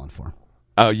to be falling for.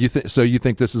 Oh, you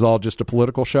think this is all just a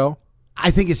political show?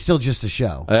 I think it's still just a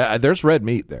show. There's red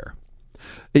meat there.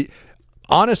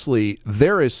 Honestly,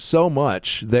 there is so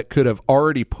much that could have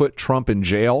already put Trump in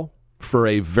jail for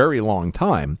a very long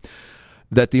time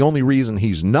that the only reason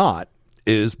he's not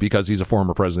is because he's a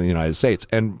former president of the United States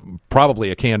and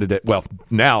probably a candidate. Well,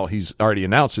 now he's already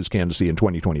announced his candidacy in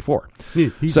 2024.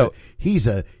 He's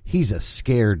a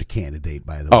scared candidate,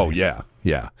 by the way. Oh, yeah.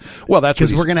 Yeah. Well, that's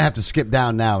because we're going to have to skip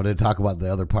down now to talk about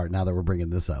the other part now that we're bringing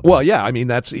this up. Well, yeah. I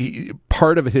mean,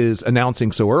 part of his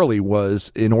announcing so early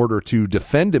was in order to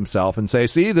defend himself and say,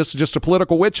 see, this is just a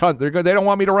political witch hunt. They don't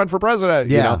want me to run for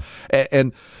president. Yeah.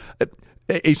 And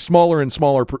a smaller and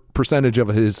smaller percentage of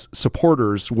his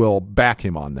supporters will back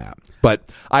him on that.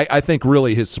 But I think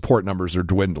really his support numbers are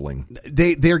dwindling.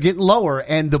 They're getting lower,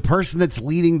 and the person that's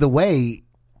leading the way,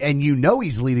 and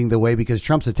he's leading the way because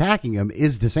Trump's attacking him,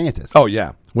 is DeSantis. Oh,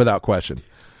 yeah, without question.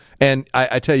 And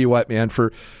I tell you what, man,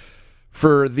 for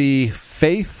the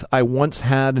faith I once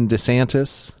had in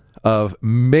DeSantis of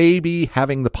maybe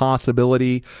having the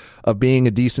possibility of being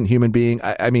a decent human being.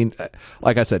 I mean,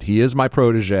 like I said, he is my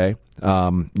protege.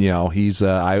 He's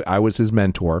I was his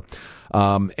mentor.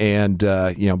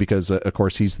 Because of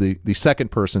course he's the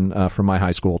second person from my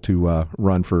high school to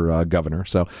run for governor.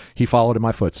 So he followed in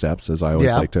my footsteps, as I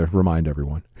always like to remind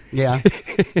everyone. Yeah.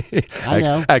 I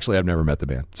know. Actually, I've never met the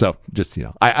man. So just,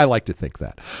 I like to think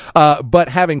that. But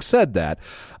having said that,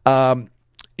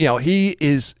 he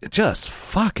is just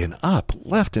fucking up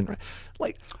left and right.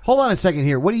 Like, hold on a second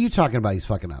here. What are you talking about? He's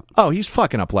fucking up. Oh, he's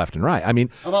fucking up left and right. I mean,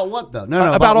 about what though?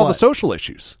 No, about all what? the social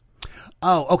issues.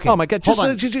 Oh, okay. Oh my God!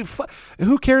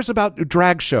 Who cares about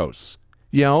drag shows?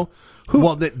 They have no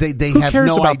about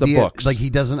idea. The books? Like he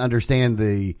doesn't understand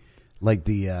the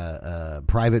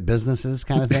private businesses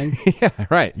kind of thing. Yeah,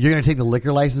 right. You're going to take the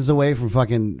liquor license away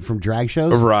from drag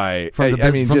shows, right? From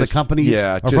the company,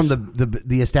 yeah, or from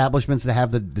the establishments that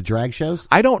have the drag shows.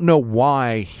 I don't know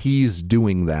why he's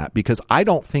doing that because I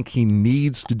don't think he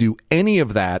needs to do any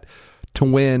of that to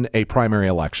win a primary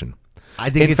election. I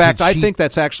think think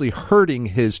that's actually hurting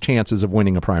his chances of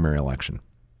winning a primary election.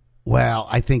 Well,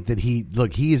 I think that he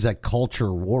is a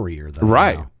culture warrior, though.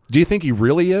 Right? Do you think he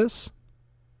really is?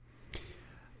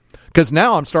 Because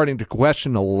now I'm starting to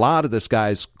question a lot of this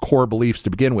guy's core beliefs to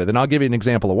begin with, and I'll give you an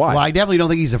example of why. Well, I definitely don't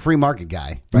think he's a free market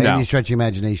guy. Right? No. Any stretch of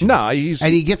imagination. No, and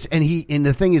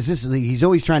the thing is this: he's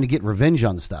always trying to get revenge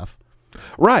on stuff.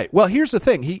 Right. Well, here's the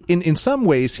thing. He, in some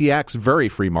ways, he acts very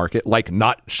free market, like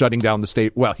not shutting down the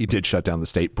state. Well, he did shut down the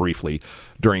state briefly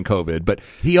during COVID, but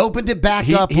he opened it back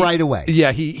up right away.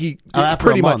 Yeah, he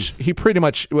pretty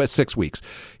much 6 weeks.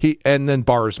 And then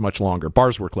bars much longer.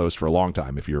 Bars were closed for a long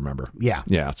time, if you remember. Yeah.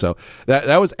 Yeah. So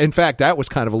that was, in fact, that was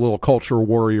kind of a little cultural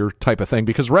warrior type of thing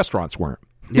because restaurants weren't.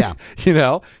 Yeah.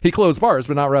 He closed bars,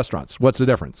 but not restaurants. What's the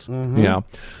difference? Mm-hmm.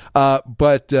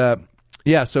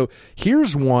 Yeah, so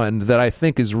here's one that I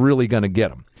think is really going to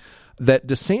get him. That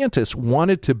DeSantis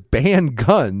wanted to ban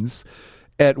guns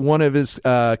at one of his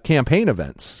campaign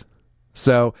events.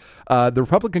 So the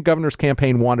Republican governor's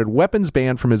campaign wanted weapons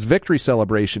banned from his victory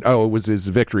celebration. Oh, it was his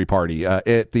victory party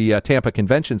at the Tampa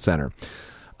Convention Center.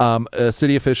 A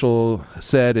city official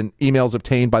said in emails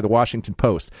obtained by the Washington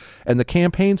Post. And the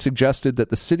campaign suggested that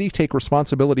the city take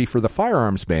responsibility for the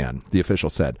firearms ban, the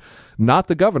official said, not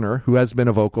the governor, who has been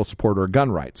a vocal supporter of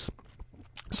gun rights.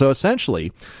 So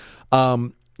essentially,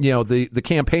 the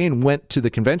campaign went to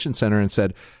the convention center and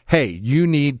said, hey, you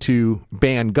need to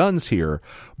ban guns here,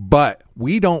 but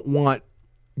we don't want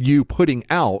you putting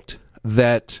out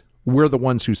that we're the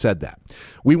ones who said that.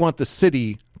 We want the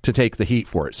city to take the heat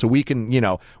for it. So we can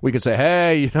say,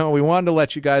 hey, we wanted to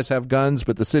let you guys have guns,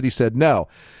 but the city said no.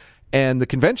 And the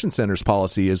convention center's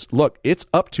policy is, look, it's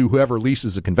up to whoever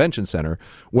leases a convention center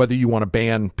whether you want to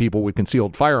ban people with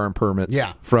concealed firearm permits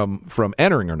from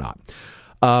entering or not.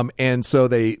 And so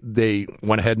they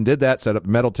went ahead and did that, set up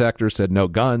metal detectors, said no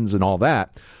guns and all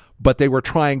that. But they were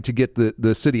trying to get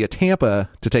the city of Tampa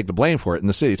to take the blame for it. And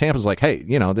the city of Tampa's like, hey,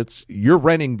 you're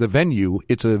renting the venue.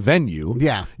 It's a venue.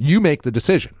 Yeah. You make the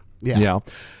decision. Yeah.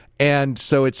 And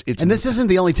so it's and this isn't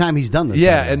the only time he's done this.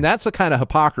 Yeah, and that's the kind of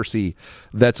hypocrisy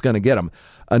that's going to get him.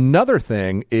 Another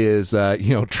thing is,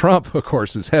 Trump, of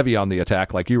course, is heavy on the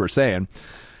attack, like you were saying.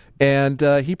 And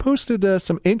he posted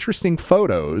some interesting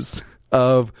photos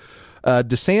of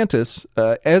DeSantis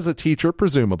as a teacher,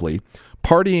 presumably,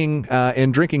 partying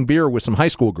and drinking beer with some high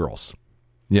school girls.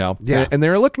 Yeah. And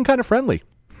they're looking kind of friendly.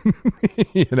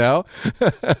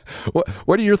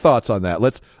 What are your thoughts on that?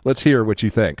 Let's hear what you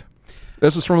think.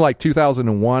 This is from like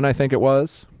 2001, I think it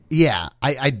was. Yeah.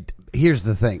 I here's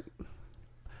the thing.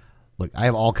 Look, I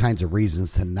have all kinds of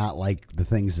reasons to not like the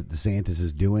things that DeSantis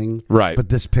is doing. Right. But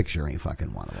this picture ain't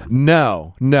fucking one of them.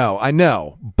 No, I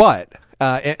know. But,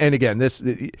 and again,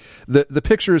 the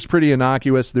picture is pretty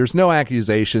innocuous. There's no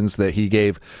accusations that he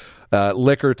gave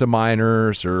liquor to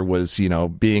minors or was,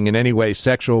 being in any way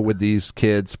sexual with these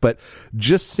kids. But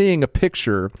just seeing a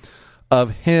picture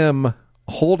of him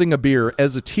holding a beer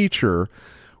as a teacher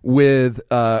with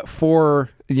four,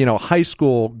 high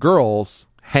school girls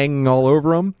hanging all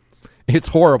over him, it's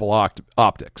horrible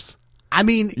optics. I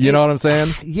mean, you know what I'm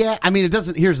saying? Yeah. I mean, it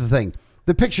doesn't. Here's the thing.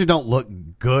 The picture don't look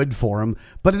good for him,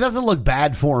 but it doesn't look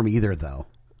bad for him either, though.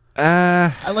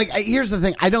 Here's the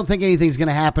thing. I don't think anything's going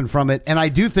to happen from it. And I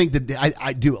do think that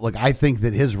I think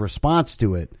that his response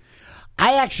to it,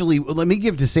 let me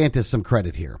give DeSantis some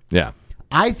credit here. Yeah.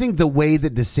 I think the way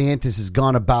that DeSantis has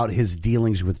gone about his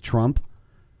dealings with Trump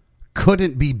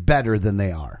couldn't be better than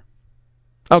they are.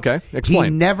 Okay, explain.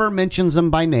 He never mentions them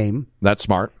by name. That's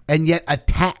smart. And yet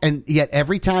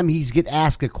every time he's get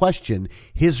asked a question,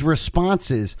 his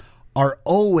responses are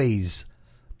always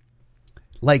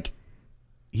like,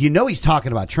 he's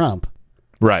talking about Trump.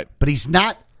 Right. But he's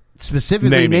not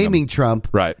specifically naming Trump.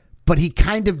 Right. But he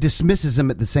kind of dismisses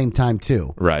him at the same time,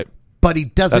 too. Right. But he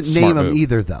doesn't name him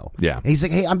either, though. Yeah. And he's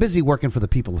like, hey, I'm busy working for the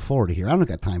people of Florida here. I don't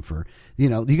got time for, you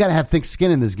got to have thick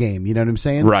skin in this game. You know what I'm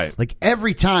saying? Right. Like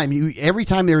every time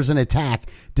there's an attack,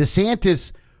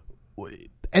 DeSantis,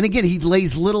 and again, he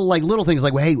lays little things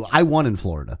like, well, hey, I won in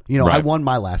Florida. Right. I won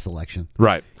my last election.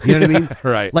 Right. You know what I mean?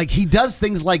 Right. Like he does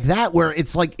things like that where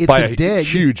it's like, it's by a dig.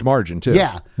 Huge margin, too.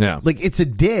 Yeah. Yeah. Like it's a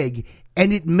dig,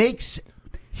 and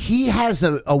he has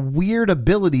a weird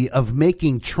ability of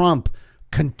making Trump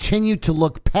continue to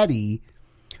look petty,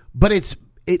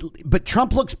 but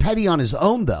Trump looks petty on his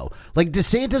own, though. Like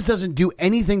DeSantis doesn't do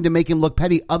anything to make him look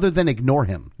petty other than ignore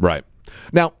him. Right.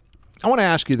 Now, I want to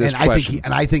ask you this question.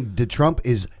 I think that Trump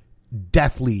is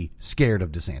deathly scared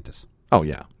of DeSantis. Oh,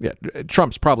 yeah. Yeah.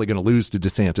 Trump's probably going to lose to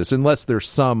DeSantis unless there's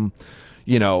some,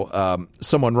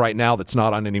 someone right now that's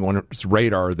not on anyone's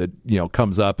radar that,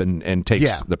 comes up and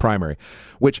takes the primary,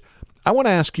 which I want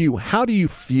to ask you, how do you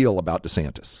feel about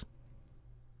DeSantis?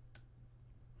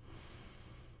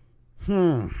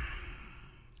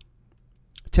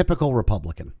 Typical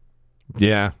Republican.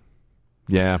 Yeah.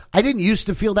 Yeah. I didn't used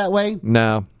to feel that way.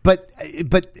 No. But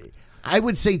I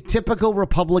would say typical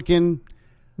Republican.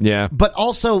 Yeah. But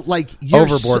also like you're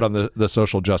overboard on the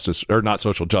social justice, or not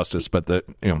social justice, but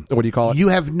what do you call it? You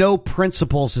have no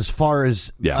principles as far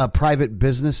as private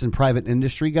business and private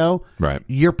industry go. Right.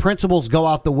 Your principles go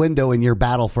out the window in your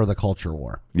battle for the culture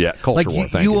war. Yeah. Culture war.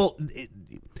 Thank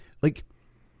you.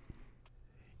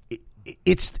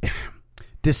 It's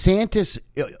DeSantis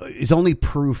is only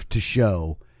proof to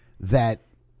show that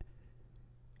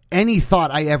any thought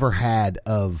I ever had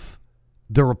of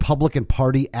the Republican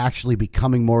Party actually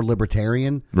becoming more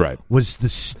libertarian was the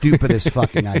stupidest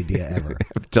fucking idea ever.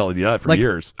 I'm telling you that for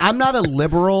years. I'm not a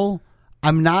liberal.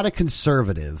 I'm not a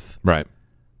conservative. Right.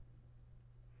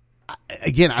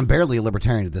 again, I'm barely a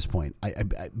libertarian at this point.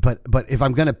 But if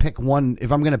I'm going to pick one,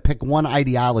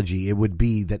 ideology, it would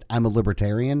be that I'm a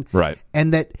libertarian, right?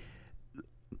 And that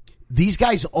these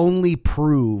guys only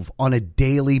prove on a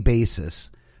daily basis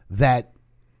that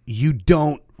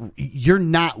you're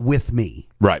not with me,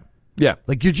 right? Yeah,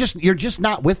 like you're just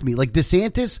not with me. Like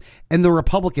DeSantis and the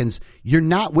Republicans, you're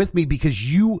not with me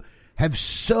because you have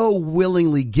so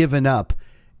willingly given up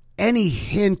any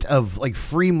hint of like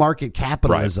free market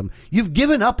capitalism. Right. You've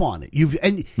given up on it.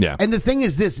 And the thing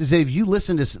is this, is that if you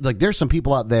listen to, like, there's some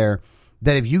people out there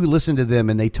that if you listen to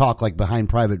them and they talk like behind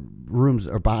private rooms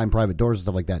or behind private doors and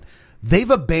stuff like that,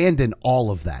 they've abandoned all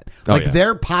of that.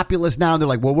 They're populist now, and they're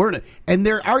like, well, and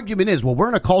their argument is, well, we're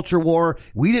in a culture war.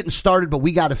 We didn't start it, but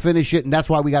we got to finish it, and that's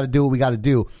why we got to do what we got to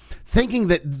do. Thinking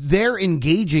that they're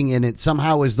engaging in it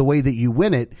somehow is the way that you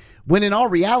win it, when in all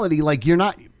reality, like, you're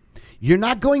not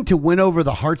going to win over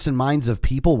the hearts and minds of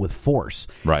people with force.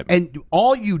 Right. And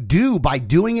all you do by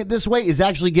doing it this way is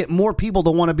actually get more people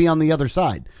to want to be on the other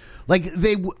side. Like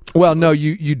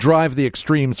you drive the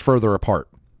extremes further apart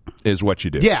is what you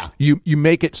do. Yeah. You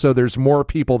make it so there's more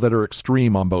people that are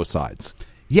extreme on both sides.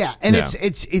 Yeah. And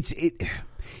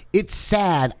it's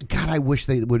sad. God, I wish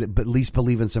they would at least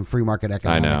believe in some free market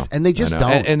economics. I know. And they just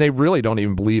don't. And they really don't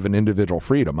even believe in individual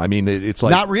freedom. I mean, it's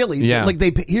like, not really. Yeah. Like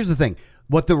here's the thing.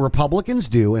 What the Republicans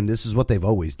do, and this is what they've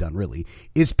always done, really,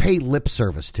 is pay lip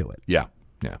service to it. Yeah,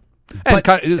 yeah. And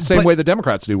the same way the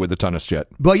Democrats do with the tunnel jet.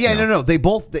 But no. They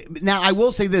both. Now, I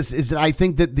will say this, is that I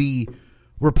think that the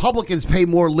Republicans pay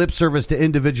more lip service to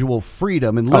individual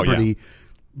freedom and liberty. Oh,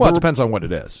 yeah. Well, it depends on what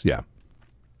it is. Yeah.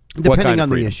 Depending on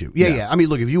the issue. Yeah. I mean,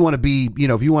 look, if you want to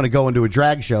if you want to go into a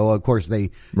drag show, of course,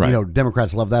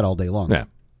 Democrats love that all day long. Yeah.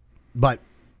 But.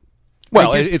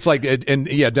 Well, it's like,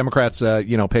 Democrats,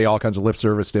 pay all kinds of lip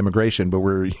service to immigration, but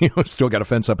we're, still got a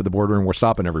fence up at the border and we're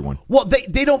stopping everyone. Well,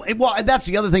 they don't. Well, that's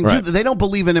the other thing too. They don't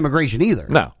believe in immigration either.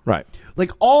 No, right.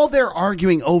 Like, all they're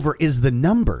arguing over is the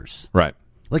numbers. Right.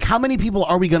 Like, how many people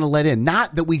are we going to let in?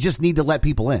 Not that we just need to let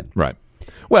people in. Right.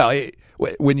 Well,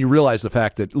 when you realize the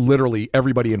fact that literally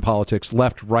everybody in politics,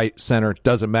 left, right, center,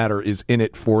 doesn't matter, is in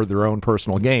it for their own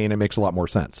personal gain, it makes a lot more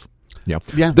sense. Yeah,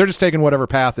 they're just taking whatever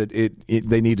path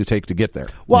they need to take to get there.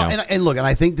 Well, and look, and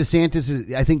I think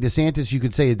DeSantis, you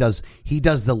could say he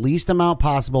does the least amount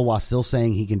possible while still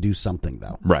saying he can do something,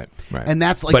 though. Right. And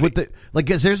that's like,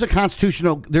 because there's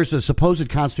a supposed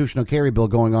constitutional carry bill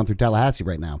going on through Tallahassee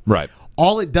right now. Right.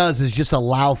 All it does is just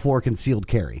allow for concealed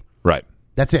carry. Right.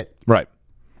 That's it. Right.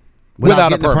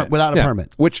 Without a permit. Without a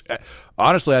permit. Which,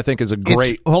 honestly, I think is a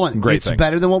great thing. It's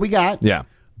better than what we got. Yeah.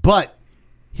 But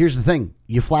here's the thing.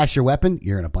 You flash your weapon,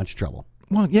 you're in a bunch of trouble.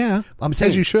 Well, yeah. I'm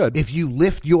saying, as you should. If you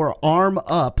lift your arm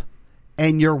up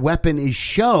and your weapon is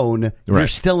shown, you're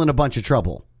still in a bunch of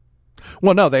trouble.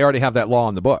 Well, no, they already have that law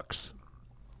in the books.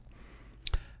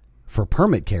 For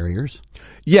permit carriers.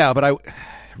 Yeah, but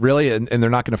really? And they're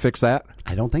not going to fix that?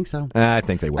 I don't think so. I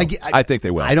think they will. I think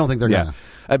they will. I don't think they're going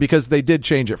to. Because they did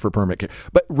change it for permit carriers.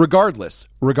 But regardless,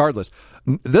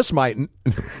 this might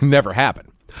never happen.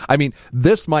 I mean,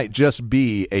 this might just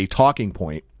be a talking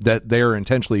point that they're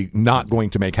intentionally not going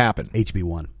to make happen.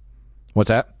 HB1. What's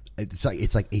that? It's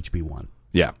like HB1.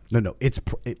 Yeah. No. It's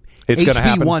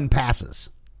HB1 passes.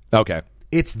 Okay.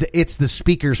 It's the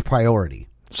speaker's priority.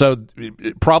 So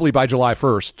probably by July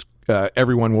 1st,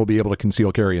 everyone will be able to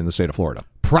conceal carry in the state of Florida.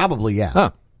 Probably, yeah.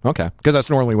 Huh. Okay. Because that's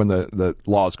normally when the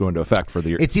laws go into effect for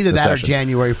the year. It's either that session. Or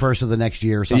January 1st of the next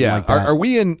year or something like that. Are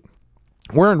we in...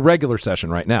 We're in regular session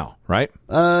right now, right?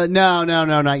 No,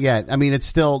 not yet. I mean, it's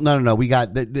still no. We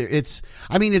got it's.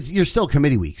 I mean, you're still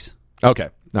committee weeks. Okay,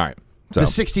 all right. So the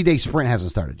 60-day sprint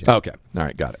hasn't started yet. Okay, all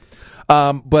right, got it.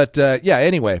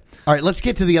 Anyway, all right. Let's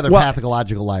get to the other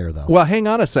pathological liar, though. Well, hang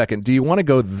on a second. Do you want to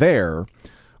go there,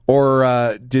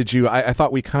 or did you? I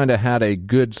thought we kind of had a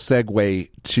good segue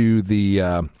to the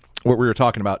what we were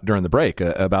talking about during the break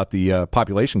about the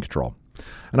population control.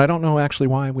 And I don't know actually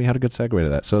why we had a good segue to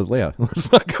that. So, Leah,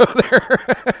 let's not go there.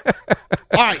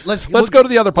 All right, let's go to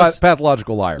the other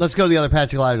pathological liar. Let's go to the other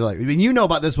pathological liar. I mean, you know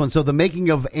about this one. So, the making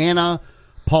of Anna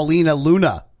Paulina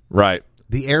Luna. Right.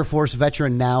 The Air Force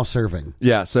veteran now serving.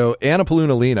 Yeah, so Anna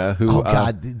Paulina Luna, who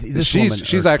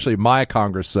she's actually my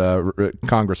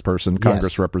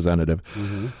congressperson, representative.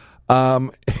 Mm-hmm.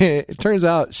 It turns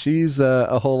out she's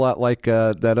a whole lot like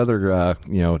that other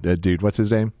dude. What's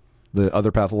his name? The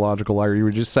other pathological liar. You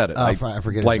just said it. I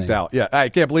forget. Blanked out. Yeah, I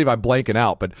can't believe I'm blanking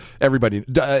out. But everybody,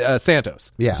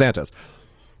 Santos. Yeah, Santos.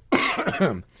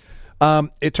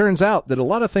 It turns out that a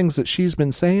lot of things that she's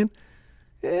been saying,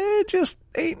 just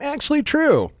ain't actually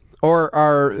true, or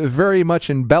are very much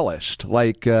embellished.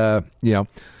 Like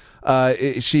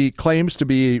She claims to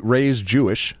be raised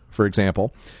Jewish, for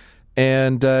example.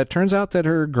 And turns out that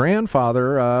her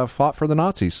grandfather fought for the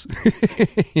Nazis.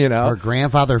 Her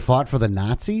grandfather fought for the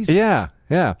Nazis? Yeah.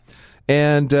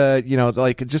 And,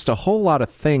 just a whole lot of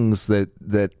things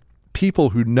that people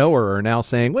who know her are now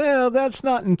saying, well, that's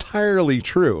not entirely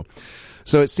true.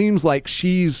 So it seems like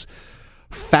she's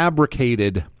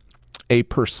fabricated a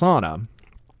persona,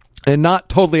 and not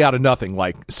totally out of nothing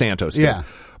like Santos did,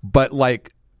 but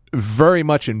like very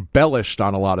much embellished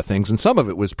on a lot of things. And some of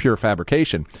it was pure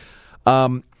fabrication.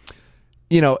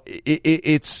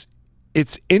 It's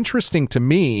interesting to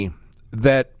me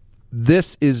that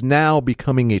this is now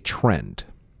becoming a trend,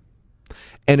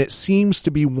 and it seems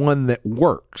to be one that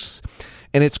works,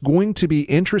 and it's going to be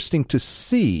interesting to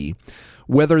see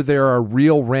whether there are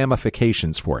real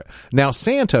ramifications for it. Now,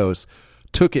 Santos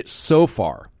took it so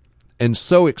far and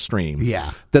so extreme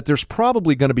that there's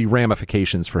probably going to be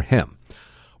ramifications for him.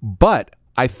 But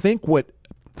I think what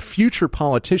future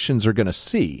politicians are going to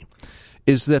see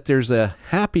is that there's a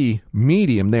happy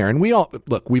medium there. And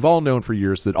we've all known for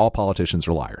years that all politicians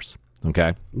are liars.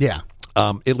 Okay? Yeah.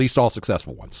 At least all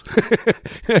successful ones.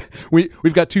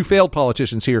 We've got two failed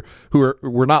politicians here who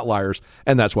were not liars,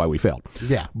 and that's why we failed.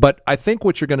 Yeah. But I think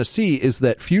what you're going to see is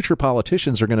that future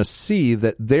politicians are going to see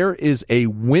that there is a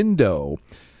window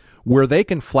where they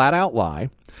can flat out lie,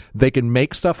 they can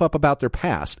make stuff up about their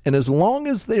past, and as long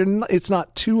as it's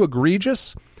not too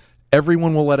egregious,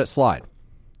 everyone will let it slide.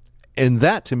 And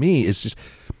that, to me, is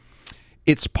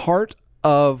it's part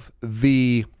of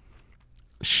the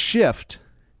shift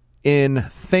in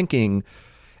thinking,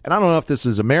 and I don't know if this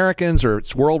is Americans or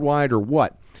it's worldwide or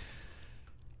what.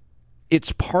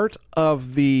 It's part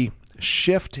of the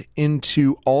shift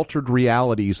into altered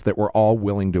realities that we're all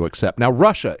willing to accept. Now,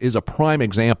 Russia is a prime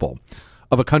example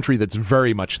of a country that's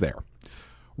very much there.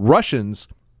 Russians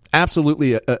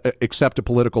absolutely accept a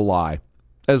political lie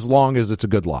as long as it's a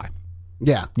good lie.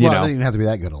 Yeah. Well, it doesn't even have to be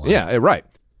that good a lie. Yeah, right.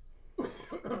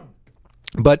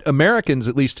 But Americans,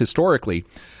 at least historically,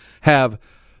 have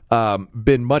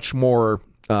been much more,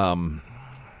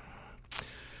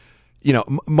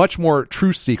 much more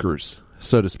truth seekers,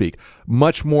 so to speak,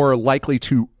 much more likely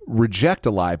to reject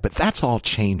a lie. But that's all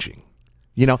changing.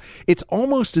 It's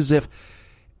almost as if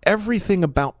everything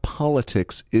about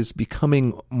politics is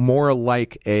becoming more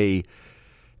like a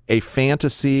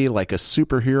fantasy, like a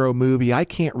superhero movie. I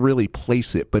can't really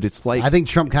place it, but it's like, I think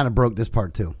Trump kind of broke this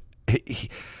part too.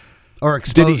 Or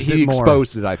exposed it more. He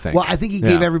exposed it, I think. Well, I think he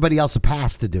gave everybody else a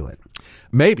pass to do it.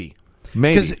 Maybe.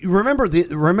 Because remember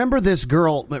this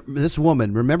girl, this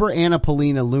woman, remember Anna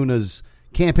Paulina Luna's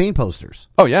campaign posters?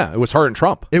 Oh, yeah. It was her and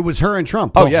Trump. It was her and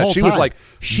Trump. Oh, yeah. She was like,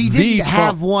 she didn't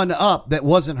have one up that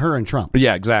wasn't her and Trump.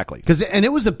 Yeah, exactly. And it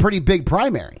was a pretty big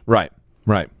primary. Right.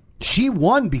 She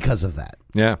won because of that.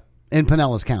 Yeah. In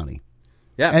Pinellas County.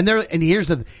 Yeah. And here's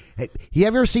the, have you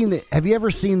ever seen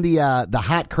the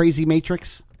Hot Crazy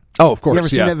Matrix? Oh, of course. You ever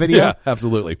seen that video? Yeah,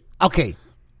 absolutely. Okay.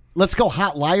 Let's go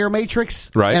Hot Liar Matrix.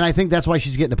 Right. And I think that's why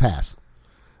she's getting a pass.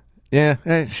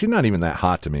 Yeah. She's not even that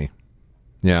hot to me.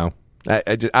 I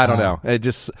don't know. It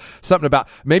just something about,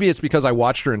 maybe it's because I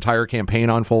watched her entire campaign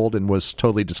unfold and was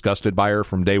totally disgusted by her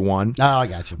from day one. Oh, I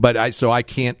got you. But so I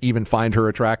can't even find her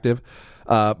attractive.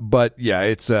 But yeah,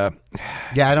 it's yeah,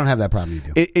 I don't have that problem.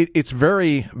 You do. It's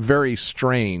very, very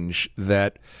strange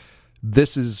that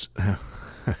this is.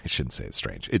 I shouldn't say it's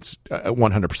strange. It's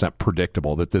 100%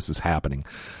 predictable that this is happening.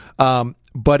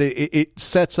 But it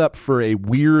sets up for a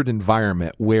weird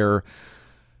environment where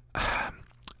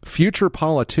future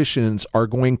politicians are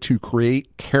going to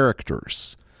create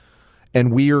characters,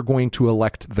 and we are going to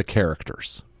elect the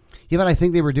characters. Yeah, but I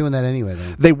think they were doing that anyway,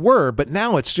 though. They were, but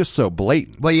now it's just so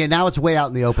blatant. Well, yeah, now it's way out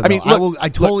in the open. I mean, I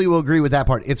totally will agree with that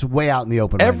part. It's way out in the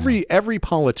open. Every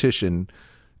politician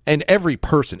and every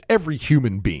person, every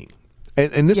human being,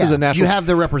 and this is a national. You have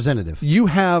the representative. You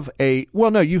have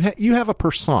you have a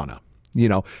persona.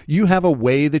 You have a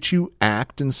way that you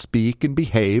act and speak and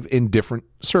behave in different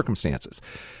circumstances,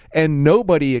 and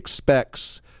nobody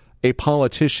expects a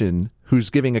politician who's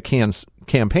giving a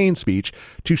campaign speech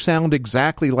to sound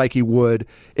exactly like he would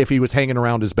if he was hanging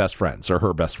around his best friends or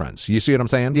her best friends. You see what I'm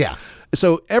saying? Yeah.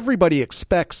 So everybody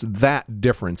expects that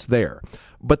difference there.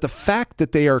 But the fact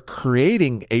that they are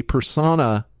creating a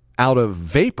persona out of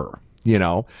vapor,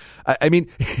 I mean,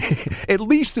 at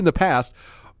least in the past,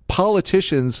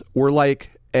 politicians were like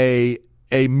a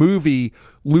movie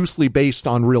loosely based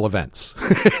on real events.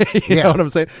 You know what I'm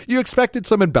saying? You expected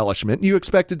some embellishment. You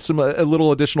expected a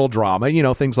little additional drama,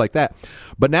 things like that.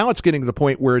 But now it's getting to the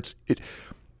point where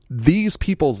these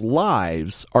people's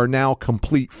lives are now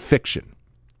complete fiction,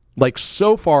 like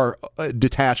so far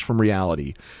detached from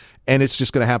reality. and it's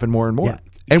just going to happen more and more. Yeah,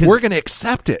 and we're going to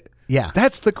accept it. Yeah.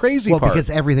 That's the crazy part. Well, because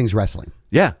everything's wrestling.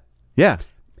 Yeah.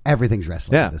 Everything's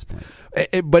wrestling at this point.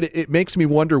 But it makes me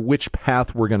wonder which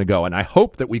path we're going to go. And I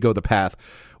hope that we go the path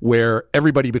where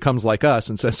everybody becomes like us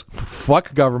and says,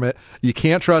 fuck government. You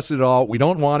can't trust it at all. We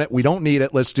don't want it. We don't need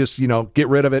it. Let's just, get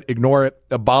rid of it, ignore it,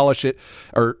 abolish it,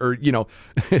 or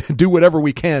do whatever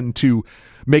we can to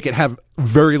make it have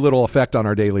very little effect on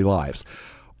our daily lives.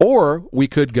 Or we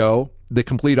could go the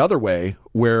complete other way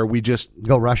where we just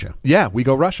go Russia. Yeah, we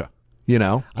go Russia.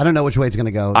 I don't know which way it's going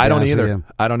to go. I don't either.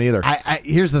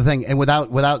 Here's the thing, and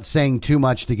without saying too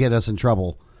much to get us in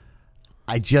trouble,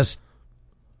 I just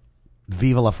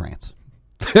vive la France.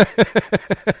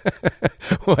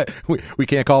 What? We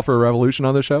can't call for a revolution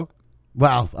on the show?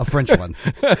 Well, a French one.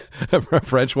 A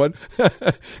French one?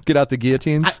 Get out the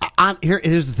guillotines?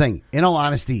 Here's the thing. In all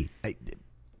honesty,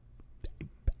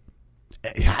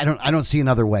 I don't see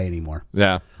another way anymore.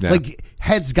 Yeah. Like,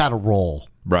 heads got to roll.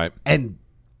 Right. And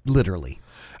literally.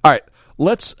 All right.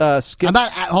 Let's skip.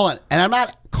 Hold on. And I'm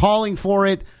not calling for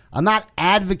it. I'm not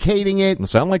advocating it. It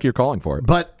sounds like you're calling for it.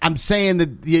 But I'm saying that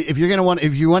if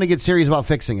you want to get serious about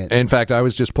fixing it. In fact, I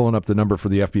was just pulling up the number for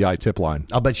the FBI tip line.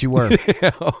 I'll bet you were.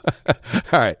 All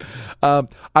right.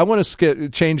 I want to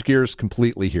change gears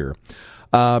completely here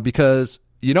because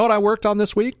you know what I worked on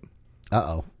this week?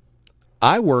 Uh-oh.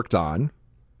 I worked on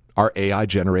our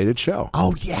AI-generated show.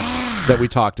 Oh, yeah. That we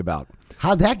talked about.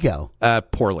 How'd that go?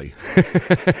 Poorly.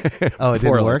 Oh, it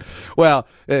didn't work? Well,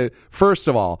 first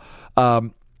of all, I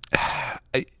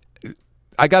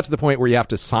got to the point where you have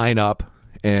to sign up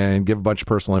and give a bunch of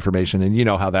personal information, and you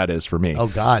know how that is for me. Oh,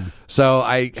 God. So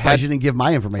you didn't give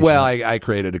my information. Well, I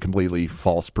created a completely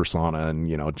false persona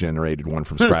and, generated one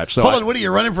from scratch. So Hold on, what are you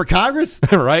running for Congress?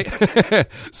 Right?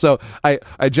 So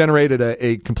I generated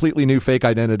a completely new fake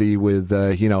identity with,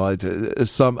 enough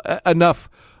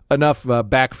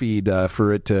backfeed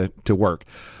for it to work.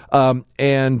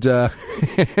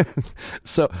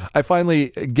 So I finally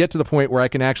get to the point where I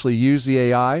can actually use the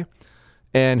AI,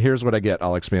 and here's what I get.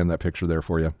 I'll expand that picture there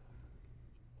for you.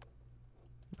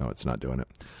 Oh, it's not doing it.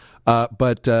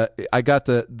 But I got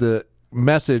the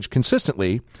message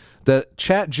consistently that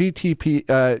GPT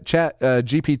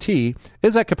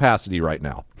is at capacity right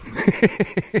now.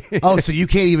 Oh, so you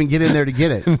can't even get in there to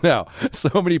get it? No.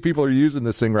 So many people are using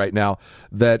this thing right now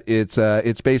that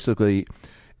it's basically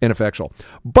ineffectual.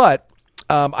 But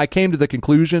I came to the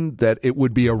conclusion that it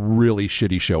would be a really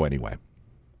shitty show anyway.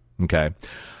 Okay.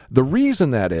 The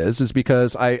reason that is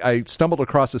because I stumbled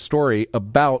across a story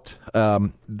about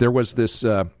there was this.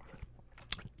 I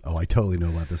totally know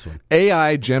about this one.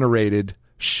 AI-generated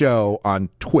show on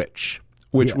Twitch,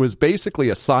 which was basically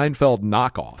a Seinfeld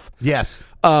knockoff. Yes.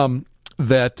 That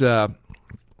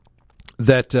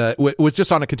was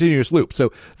just on a continuous loop.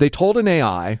 So they told an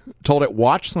AI, told it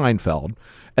watch Seinfeld,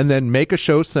 and then make a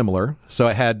show similar. So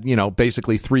it had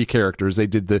basically three characters. They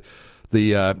did the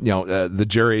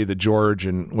Jerry, the George,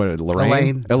 and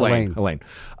Elaine.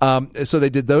 So they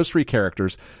did those three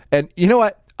characters, and you know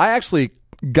what? I actually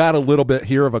got a little bit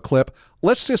here of a clip.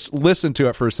 Let's just listen to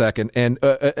it for a second, and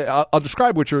I'll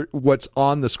describe what's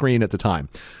on the screen at the time.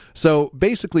 So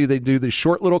basically, they do these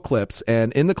short little clips,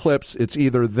 and in the clips, it's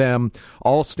either them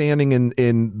all standing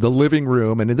in the living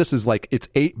room, and this is like it's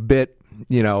 8-bit,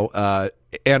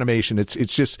 animation.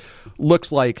 It's just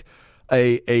looks like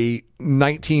a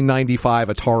 1995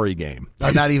 Atari game.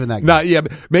 Not even that game.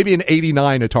 Maybe an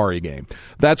 89 Atari game.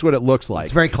 That's what it looks like.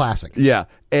 It's very classic. Yeah.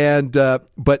 And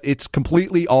but it's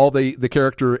completely all the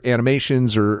character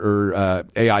animations are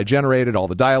AI generated, all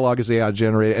the dialogue is AI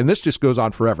generated, and this just goes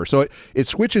on forever. So it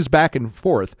switches back and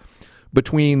forth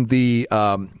between the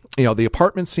the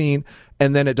apartment scene,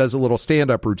 and then it does a little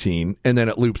stand-up routine, and then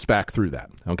it loops back through that.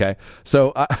 Okay,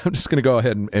 so I'm just going to go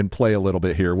ahead and play a little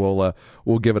bit here. We'll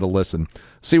give it a listen.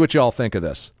 See what y'all think of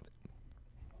this.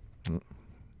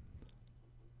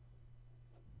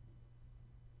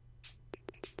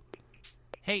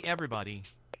 Hey everybody,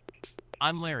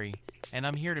 I'm Larry, and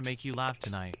I'm here to make you laugh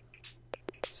tonight.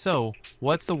 So,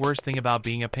 what's the worst thing about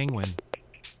being a penguin?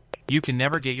 You can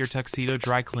never get your tuxedo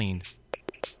dry cleaned.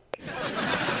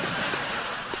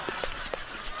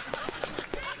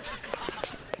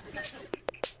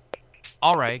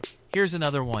 Alright, here's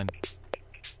another one.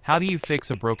 How do you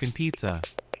fix a broken pizza?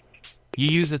 You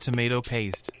use a tomato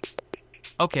paste.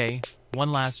 Okay,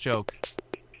 one last joke.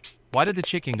 Why did the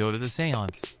chicken go to the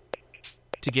seance?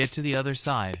 To get to the other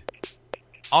side.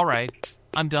 Alright,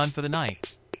 I'm done for the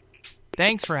night.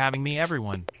 Thanks for having me,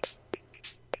 everyone.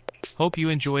 Hope you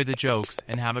enjoy the jokes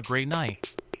and have a great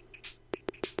night.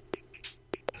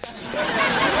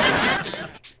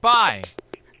 Bye!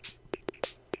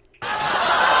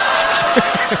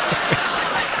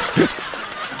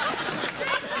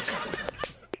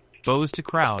 Bows to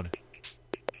crowd.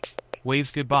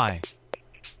 Waves goodbye.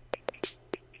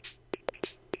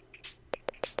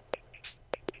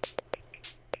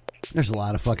 There's a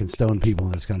lot of fucking stoned people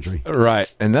in this country.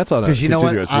 Right. And that's on a because you know what?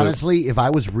 continuous Honestly, if I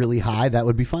was really high, that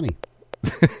would be funny.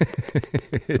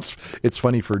 It's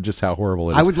funny for just how horrible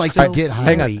it is. I would like to get high.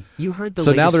 Hang on. You heard the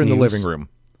So now latest they're in the news? living room.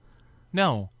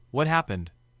 No, what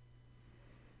happened?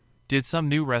 Did some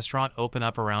new restaurant open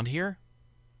up around here?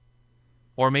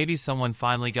 Or maybe someone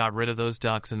finally got rid of those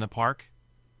ducks in the park?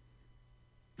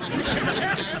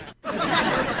 Right.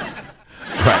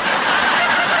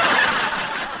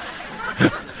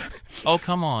 Oh,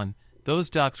 come on. Those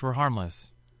ducks were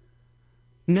harmless.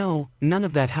 No, none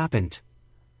of that happened.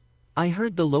 I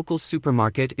heard the local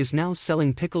supermarket is now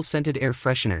selling pickle-scented air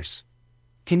fresheners.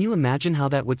 Can you imagine how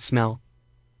that would smell?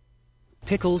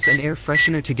 Pickles and air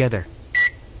freshener together.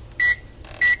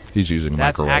 He's using a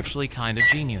That's microwave. actually kind of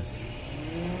genius.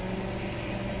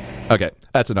 Okay,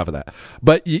 that's enough of that.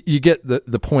 But you get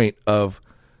the point of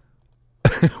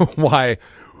why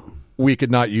we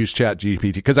could not use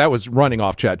ChatGPT, because that was running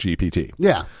off ChatGPT.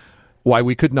 Yeah. Why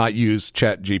we could not use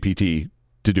ChatGPT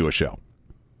to do a show.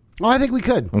 Oh, I think we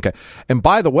could. Okay. And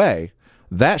by the way,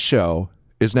 that show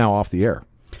is now off the air.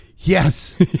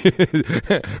 Yes.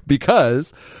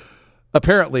 Because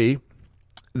apparently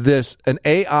an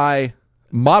AI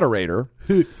moderator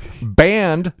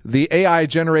banned the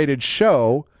AI-generated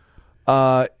show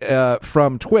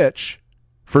from Twitch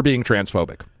for being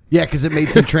transphobic. Yeah, because it made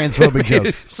some transphobic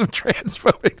jokes. Some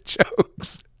transphobic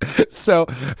jokes. So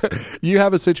you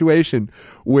have a situation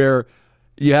where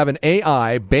you have an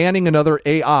AI banning another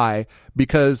AI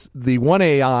because the one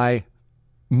AI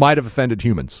might have offended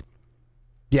humans.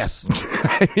 Yes.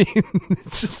 I mean,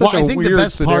 it's just such I a think weird the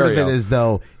best scenario. part of it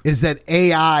is that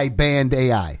AI banned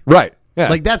AI. Right. Yeah.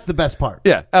 Like, that's the best part.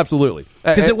 Yeah, absolutely.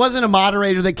 Because it wasn't a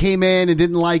moderator that came in and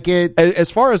didn't like it.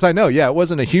 As far as I know, yeah, it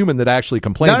wasn't a human that actually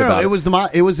complained about it.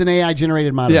 It was an AI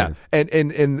generated moderator. Yeah,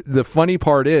 and the funny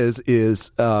part is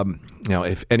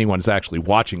if anyone's actually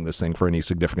watching this thing for any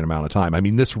significant amount of time, I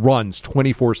mean, this runs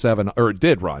 24/7, or it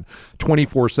did run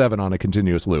 24/7 on a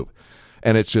continuous loop,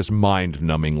 and it's just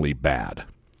mind-numbingly bad.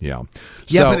 Yeah,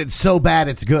 but it's so bad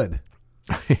it's good.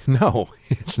 No,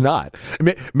 it's not. I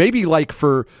mean, maybe like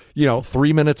for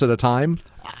 3 minutes at a time.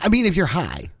 I mean, if you're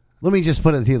high, let me just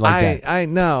put it to you like that. I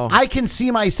know. I can see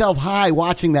myself high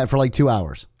watching that for like 2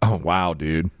 hours. Oh wow,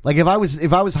 dude! Like if I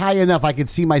was high enough, I could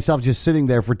see myself just sitting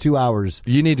there for 2 hours.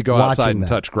 You need to go outside and that.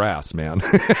 touch grass, man.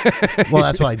 Well,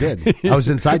 that's what I did. I was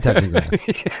inside touching grass.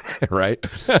 Right?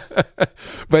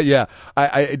 But yeah,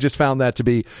 I just found that to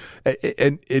be,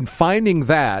 and in finding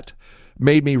that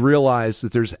made me realize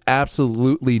that there's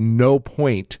absolutely no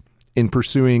point in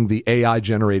pursuing the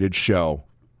AI-generated show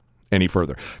any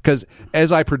further. Because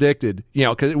as I predicted,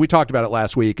 because we talked about it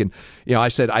last week, and I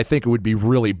said I think it would be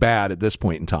really bad at this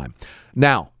point in time.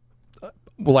 Now,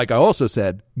 like I also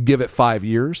said, give it 5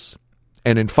 years,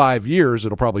 and in 5 years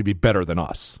it'll probably be better than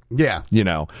us. Yeah.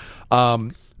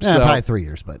 Probably 3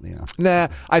 years, but Nah,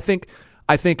 I think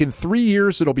in 3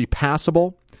 years it'll be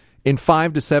passable. In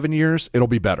 5 to 7 years it'll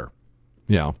be better.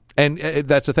 And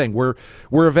that's the thing. We're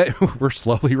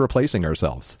slowly replacing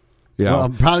ourselves. Well,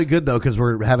 probably good though, because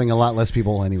we're having a lot less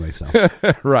people anyway. So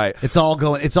right, it's all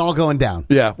going down.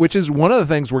 Yeah, which is one of the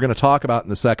things we're going to talk about in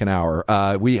the second hour.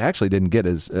 We actually didn't get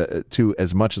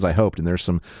as much as I hoped, and there's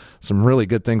some really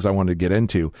good things I wanted to get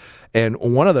into. And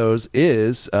one of those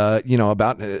is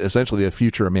about essentially the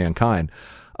future of mankind,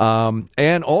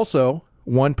 and also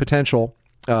one potential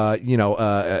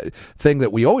thing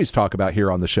that we always talk about here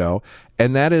on the show,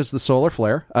 and that is the solar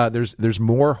flare. There's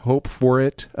more hope for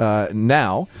it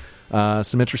now.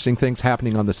 Some interesting things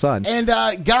happening on the sun. And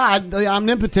God, the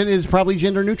omnipotent, is probably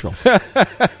gender neutral.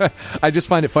 I just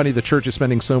find it funny the church is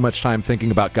spending so much time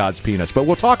thinking about God's penis. But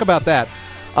we'll talk about that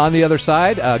on the other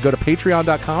side. Go to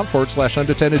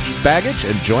patreon.com/unattended baggage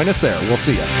and join us there. We'll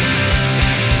see you.